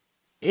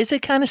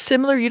it kind of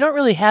similar? You don't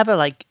really have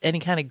any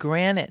kind of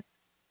granite.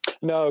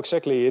 No,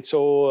 exactly. It's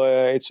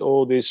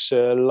all this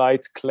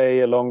light clay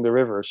along the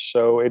rivers,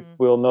 so it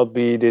will not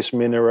be this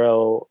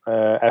mineral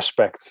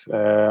aspect.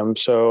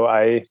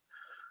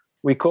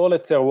 We call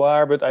it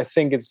terroir, but I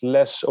think it's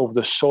less of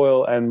the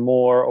soil and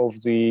more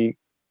of the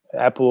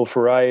apple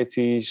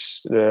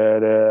varieties,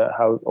 the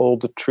how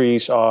old the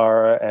trees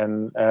are,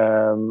 and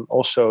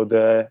also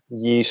the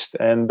yeast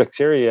and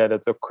bacteria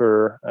that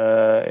occur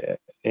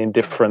in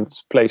different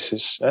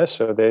places.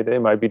 So they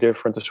might be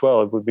different as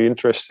well. It would be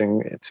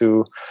interesting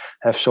to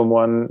have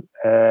someone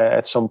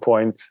at some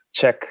point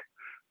check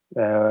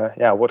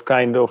what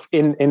kind of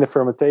in the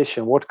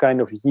fermentation, what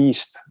kind of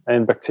yeast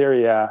and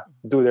bacteria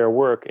do their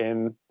work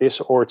in this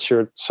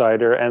orchard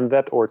cider and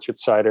that orchard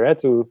cider,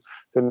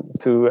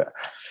 to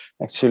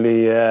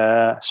actually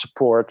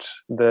support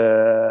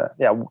the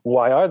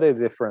why are they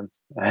different.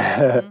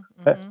 Yeah,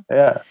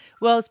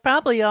 well, it's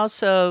probably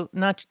also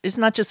it's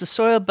not just the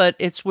soil, but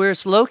it's where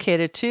it's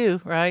located too,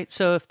 right?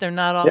 So if they're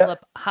not all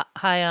up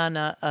high on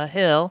a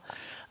hill,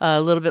 a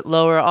little bit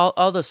lower,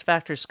 all those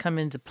factors come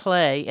into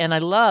play. And I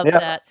love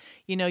that,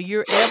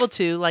 you're able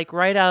to, like,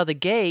 right out of the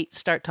gate,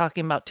 start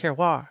talking about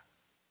terroir.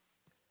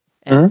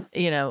 And,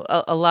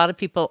 a lot of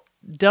people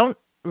don't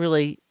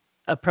really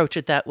approach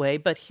it that way,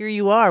 but here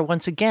you are,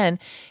 once again,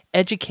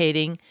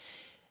 educating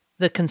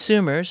the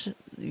consumers,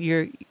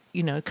 your,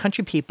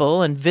 country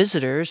people and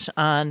visitors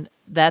on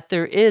that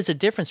there is a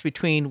difference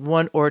between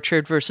one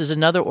orchard versus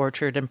another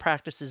orchard and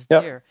practices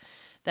there.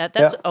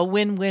 That's a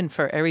win-win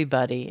for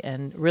everybody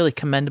and really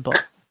commendable.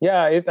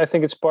 Yeah, I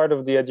think it's part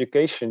of the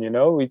education.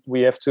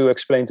 We have to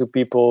explain to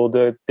people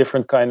the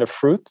different kind of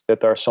fruit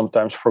that are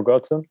sometimes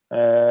forgotten,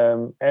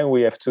 and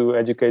we have to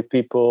educate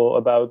people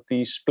about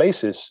these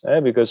places.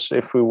 Because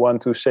if we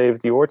want to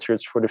save the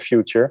orchards for the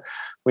future,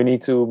 we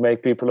need to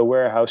make people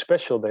aware how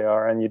special they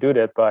are, and you do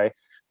that by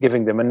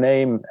giving them a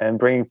name and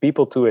bringing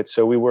people to it.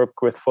 So we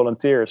work with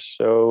volunteers.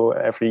 So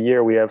every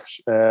year we have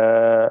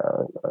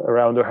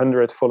around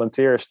 100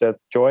 volunteers that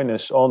join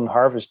us on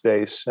harvest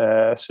days.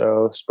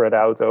 So spread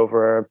out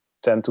over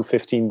 10 to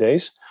 15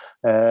 days.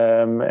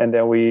 And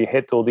then we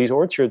hit all these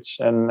orchards,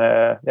 and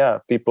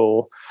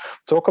people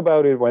talk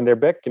about it when they're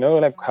back,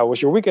 like, how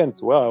was your weekend?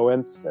 Well, I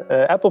went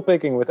apple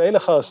picking with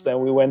Elegast,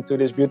 and we went to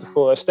this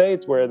beautiful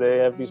estate where they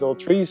have these old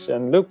trees,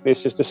 and look,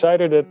 this is the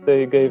cider that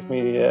they gave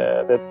me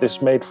that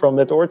is made from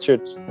that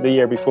orchard the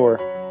year before.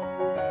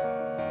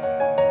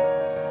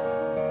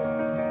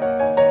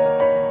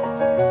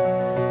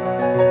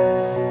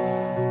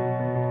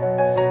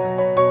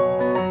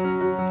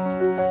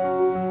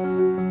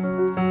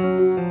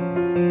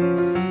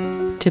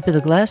 Tip of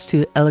the glass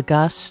to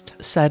Elegast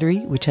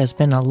Cidery, which has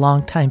been a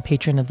long-time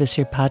patron of this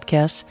here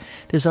podcast.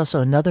 There's also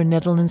another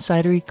Netherlands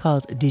cidery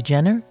called De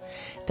Jenner.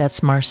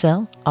 That's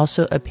Marcel,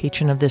 also a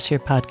patron of this here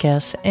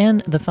podcast,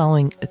 and the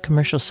following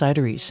commercial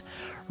cideries: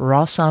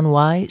 Ross on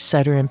Y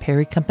Cider and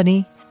Perry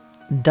Company,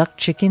 Duck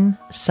Chicken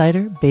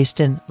Cider based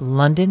in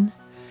London,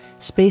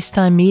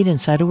 Spacetime Mead and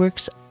Cider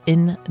Works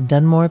in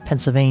Dunmore,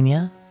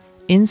 Pennsylvania,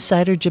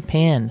 Insider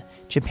Japan,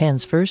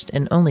 Japan's first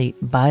and only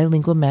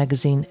bilingual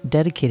magazine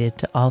dedicated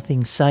to all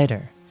things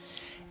cider,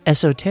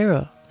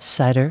 Esotero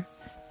Cider,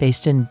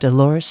 based in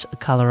Dolores,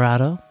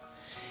 Colorado,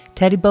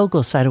 Teddy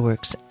Bogle Cider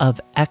Works of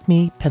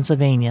Acme,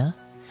 Pennsylvania,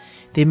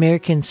 the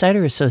American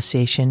Cider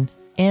Association,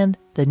 and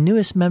the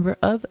newest member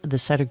of the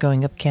Cider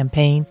Going Up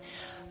campaign,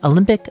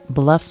 Olympic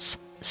Bluffs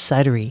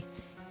Cidery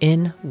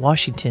in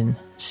Washington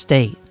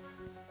State.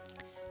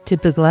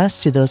 Tip the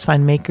glass to those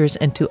fine makers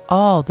and to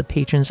all the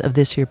patrons of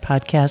this here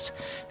podcast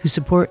who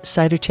support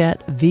Cider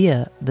Chat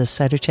via the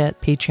Cider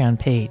Chat Patreon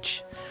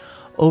page.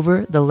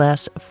 Over the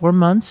last 4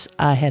 months,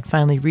 I had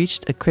finally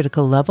reached a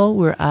critical level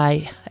where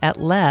I,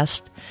 at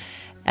last,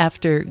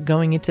 after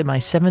going into my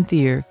 7th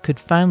year, could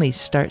finally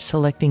start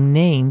selecting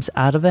names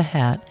out of a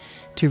hat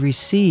to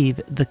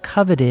receive the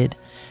coveted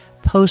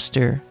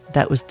poster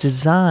that was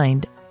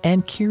designed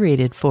and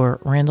curated for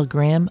Randall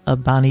Graham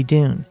of Bonnie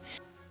Doon.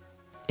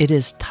 It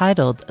is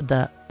titled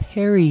The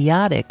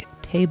Periodic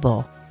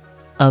Table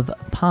of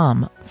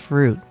Palm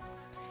Fruit.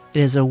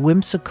 It is a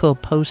whimsical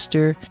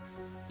poster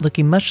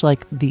looking much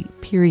like the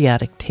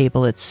periodic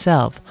table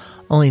itself,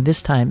 only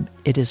this time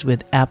it is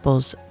with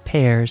apples,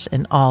 pears,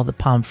 and all the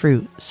palm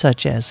fruit,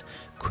 such as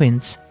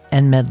quince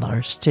and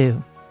medlars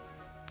too.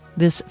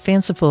 This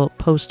fanciful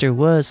poster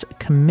was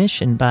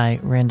commissioned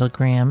by Randall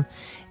Graham,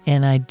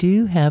 and I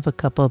do have a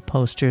couple of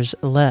posters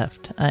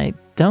left. I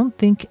don't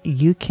think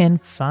you can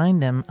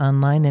find them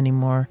online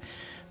anymore.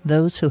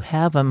 Those who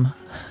have them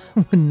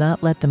would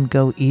not let them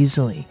go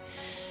easily.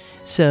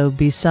 So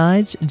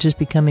besides just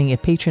becoming a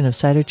patron of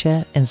Cider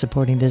Chat and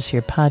supporting this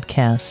here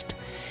podcast,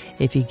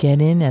 if you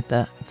get in at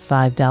the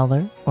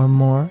 $5 or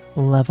more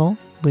level,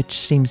 which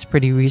seems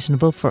pretty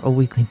reasonable for a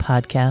weekly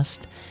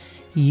podcast,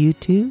 you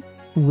too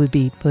would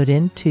be put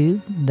into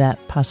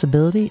that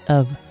possibility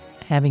of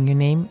having your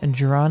name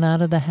drawn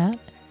out of the hat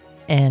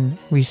and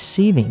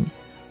receiving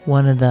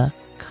one of the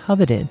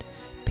coveted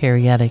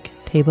periodic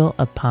table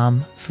of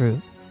palm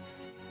fruit.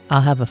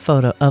 I'll have a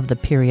photo of the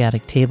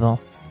periodic table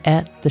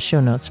at the show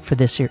notes for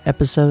this here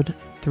episode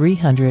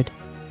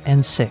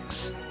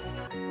 306.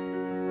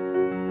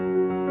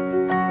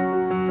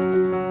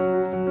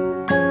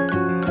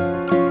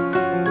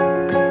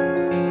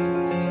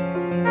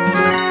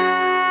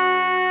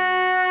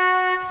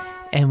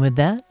 And with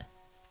that,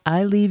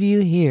 I leave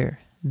you here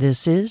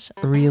This is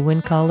Rhea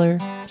Windcaller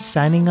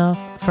signing off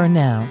for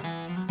now.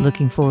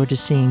 Looking forward to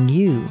seeing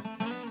you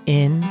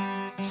in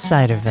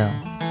Ciderville.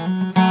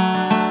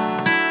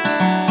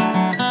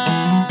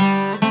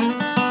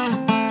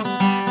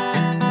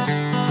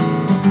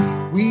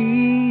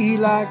 We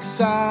like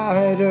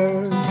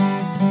cider,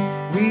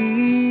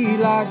 we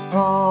like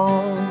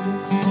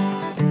palms,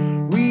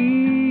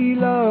 we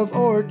love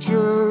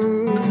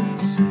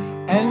orchards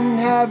and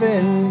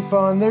having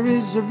fun. There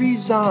is a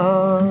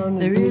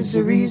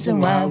reason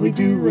why we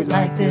do it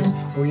like this.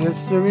 Oh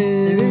yes there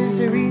is. There is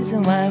a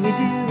reason why we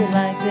do it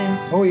like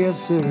this. Oh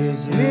yes there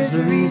is. There is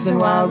a reason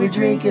why we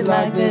drink it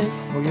like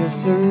this. Oh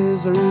yes there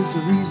is a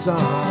reason.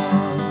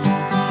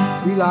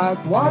 We like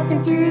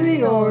walking through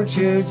the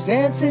orchards,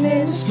 dancing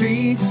in the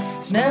streets,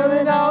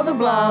 smelling all the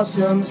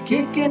blossoms,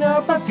 kicking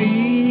up our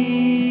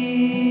feet.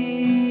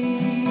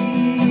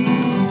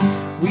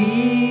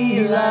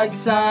 We like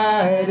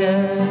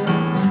cider,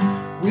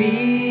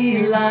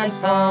 we like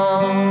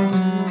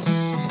palms,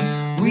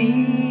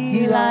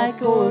 we like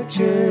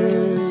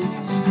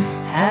orchards,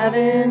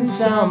 having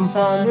some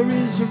fun. There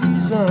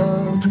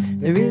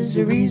is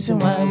a reason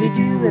why we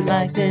do it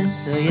like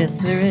this. Oh yes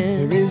there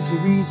is. There is a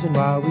reason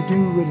why we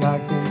do it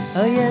like this.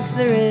 Oh yes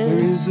there is. There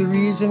is a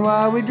reason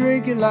why we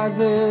drink it like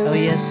this. Oh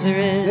yes there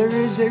is. There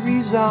is a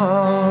reason.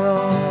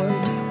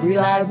 We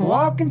like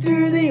walking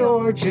through the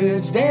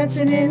orchards,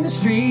 dancing in the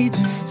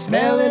streets,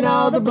 smelling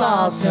all the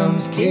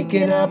blossoms,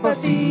 kicking up our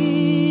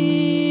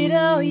feet.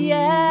 Oh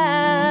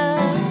yeah.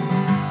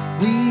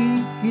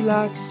 We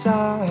like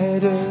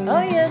cider.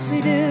 Oh yes we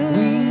do.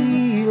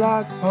 We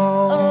like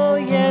palms. Oh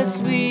yes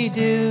we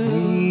do.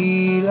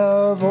 We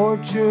love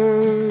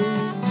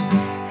orchards,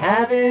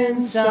 having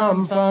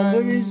some fun.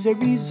 There is a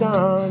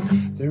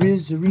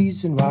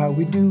reason why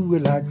we do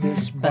it like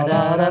this.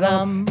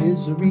 Ba-da-da-dum. There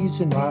is a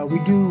reason why we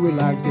do it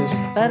like this.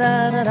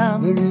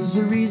 Ba-da-da-dum. There is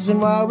a reason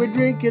why we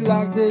drink it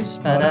like this.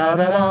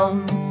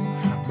 Ba-da-da-dum.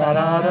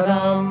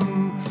 Ba-da-da-dum.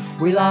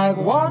 We like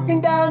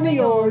walking down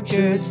the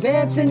orchards,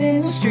 dancing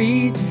in the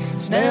streets,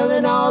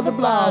 smelling all the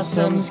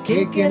blossoms,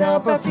 kicking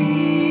up our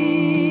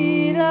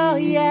feet. Oh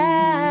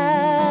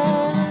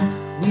yeah.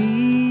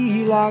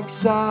 We like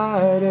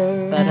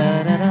cider.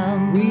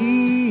 Ba-da-da-dum.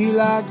 We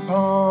like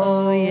palms.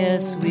 Oh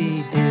yes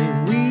we do.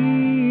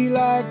 We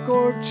like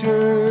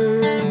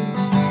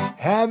orchards,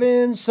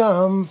 having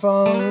some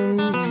fun.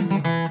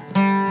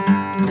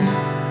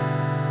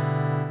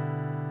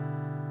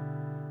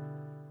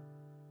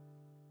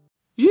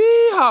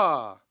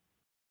 Yeehaw!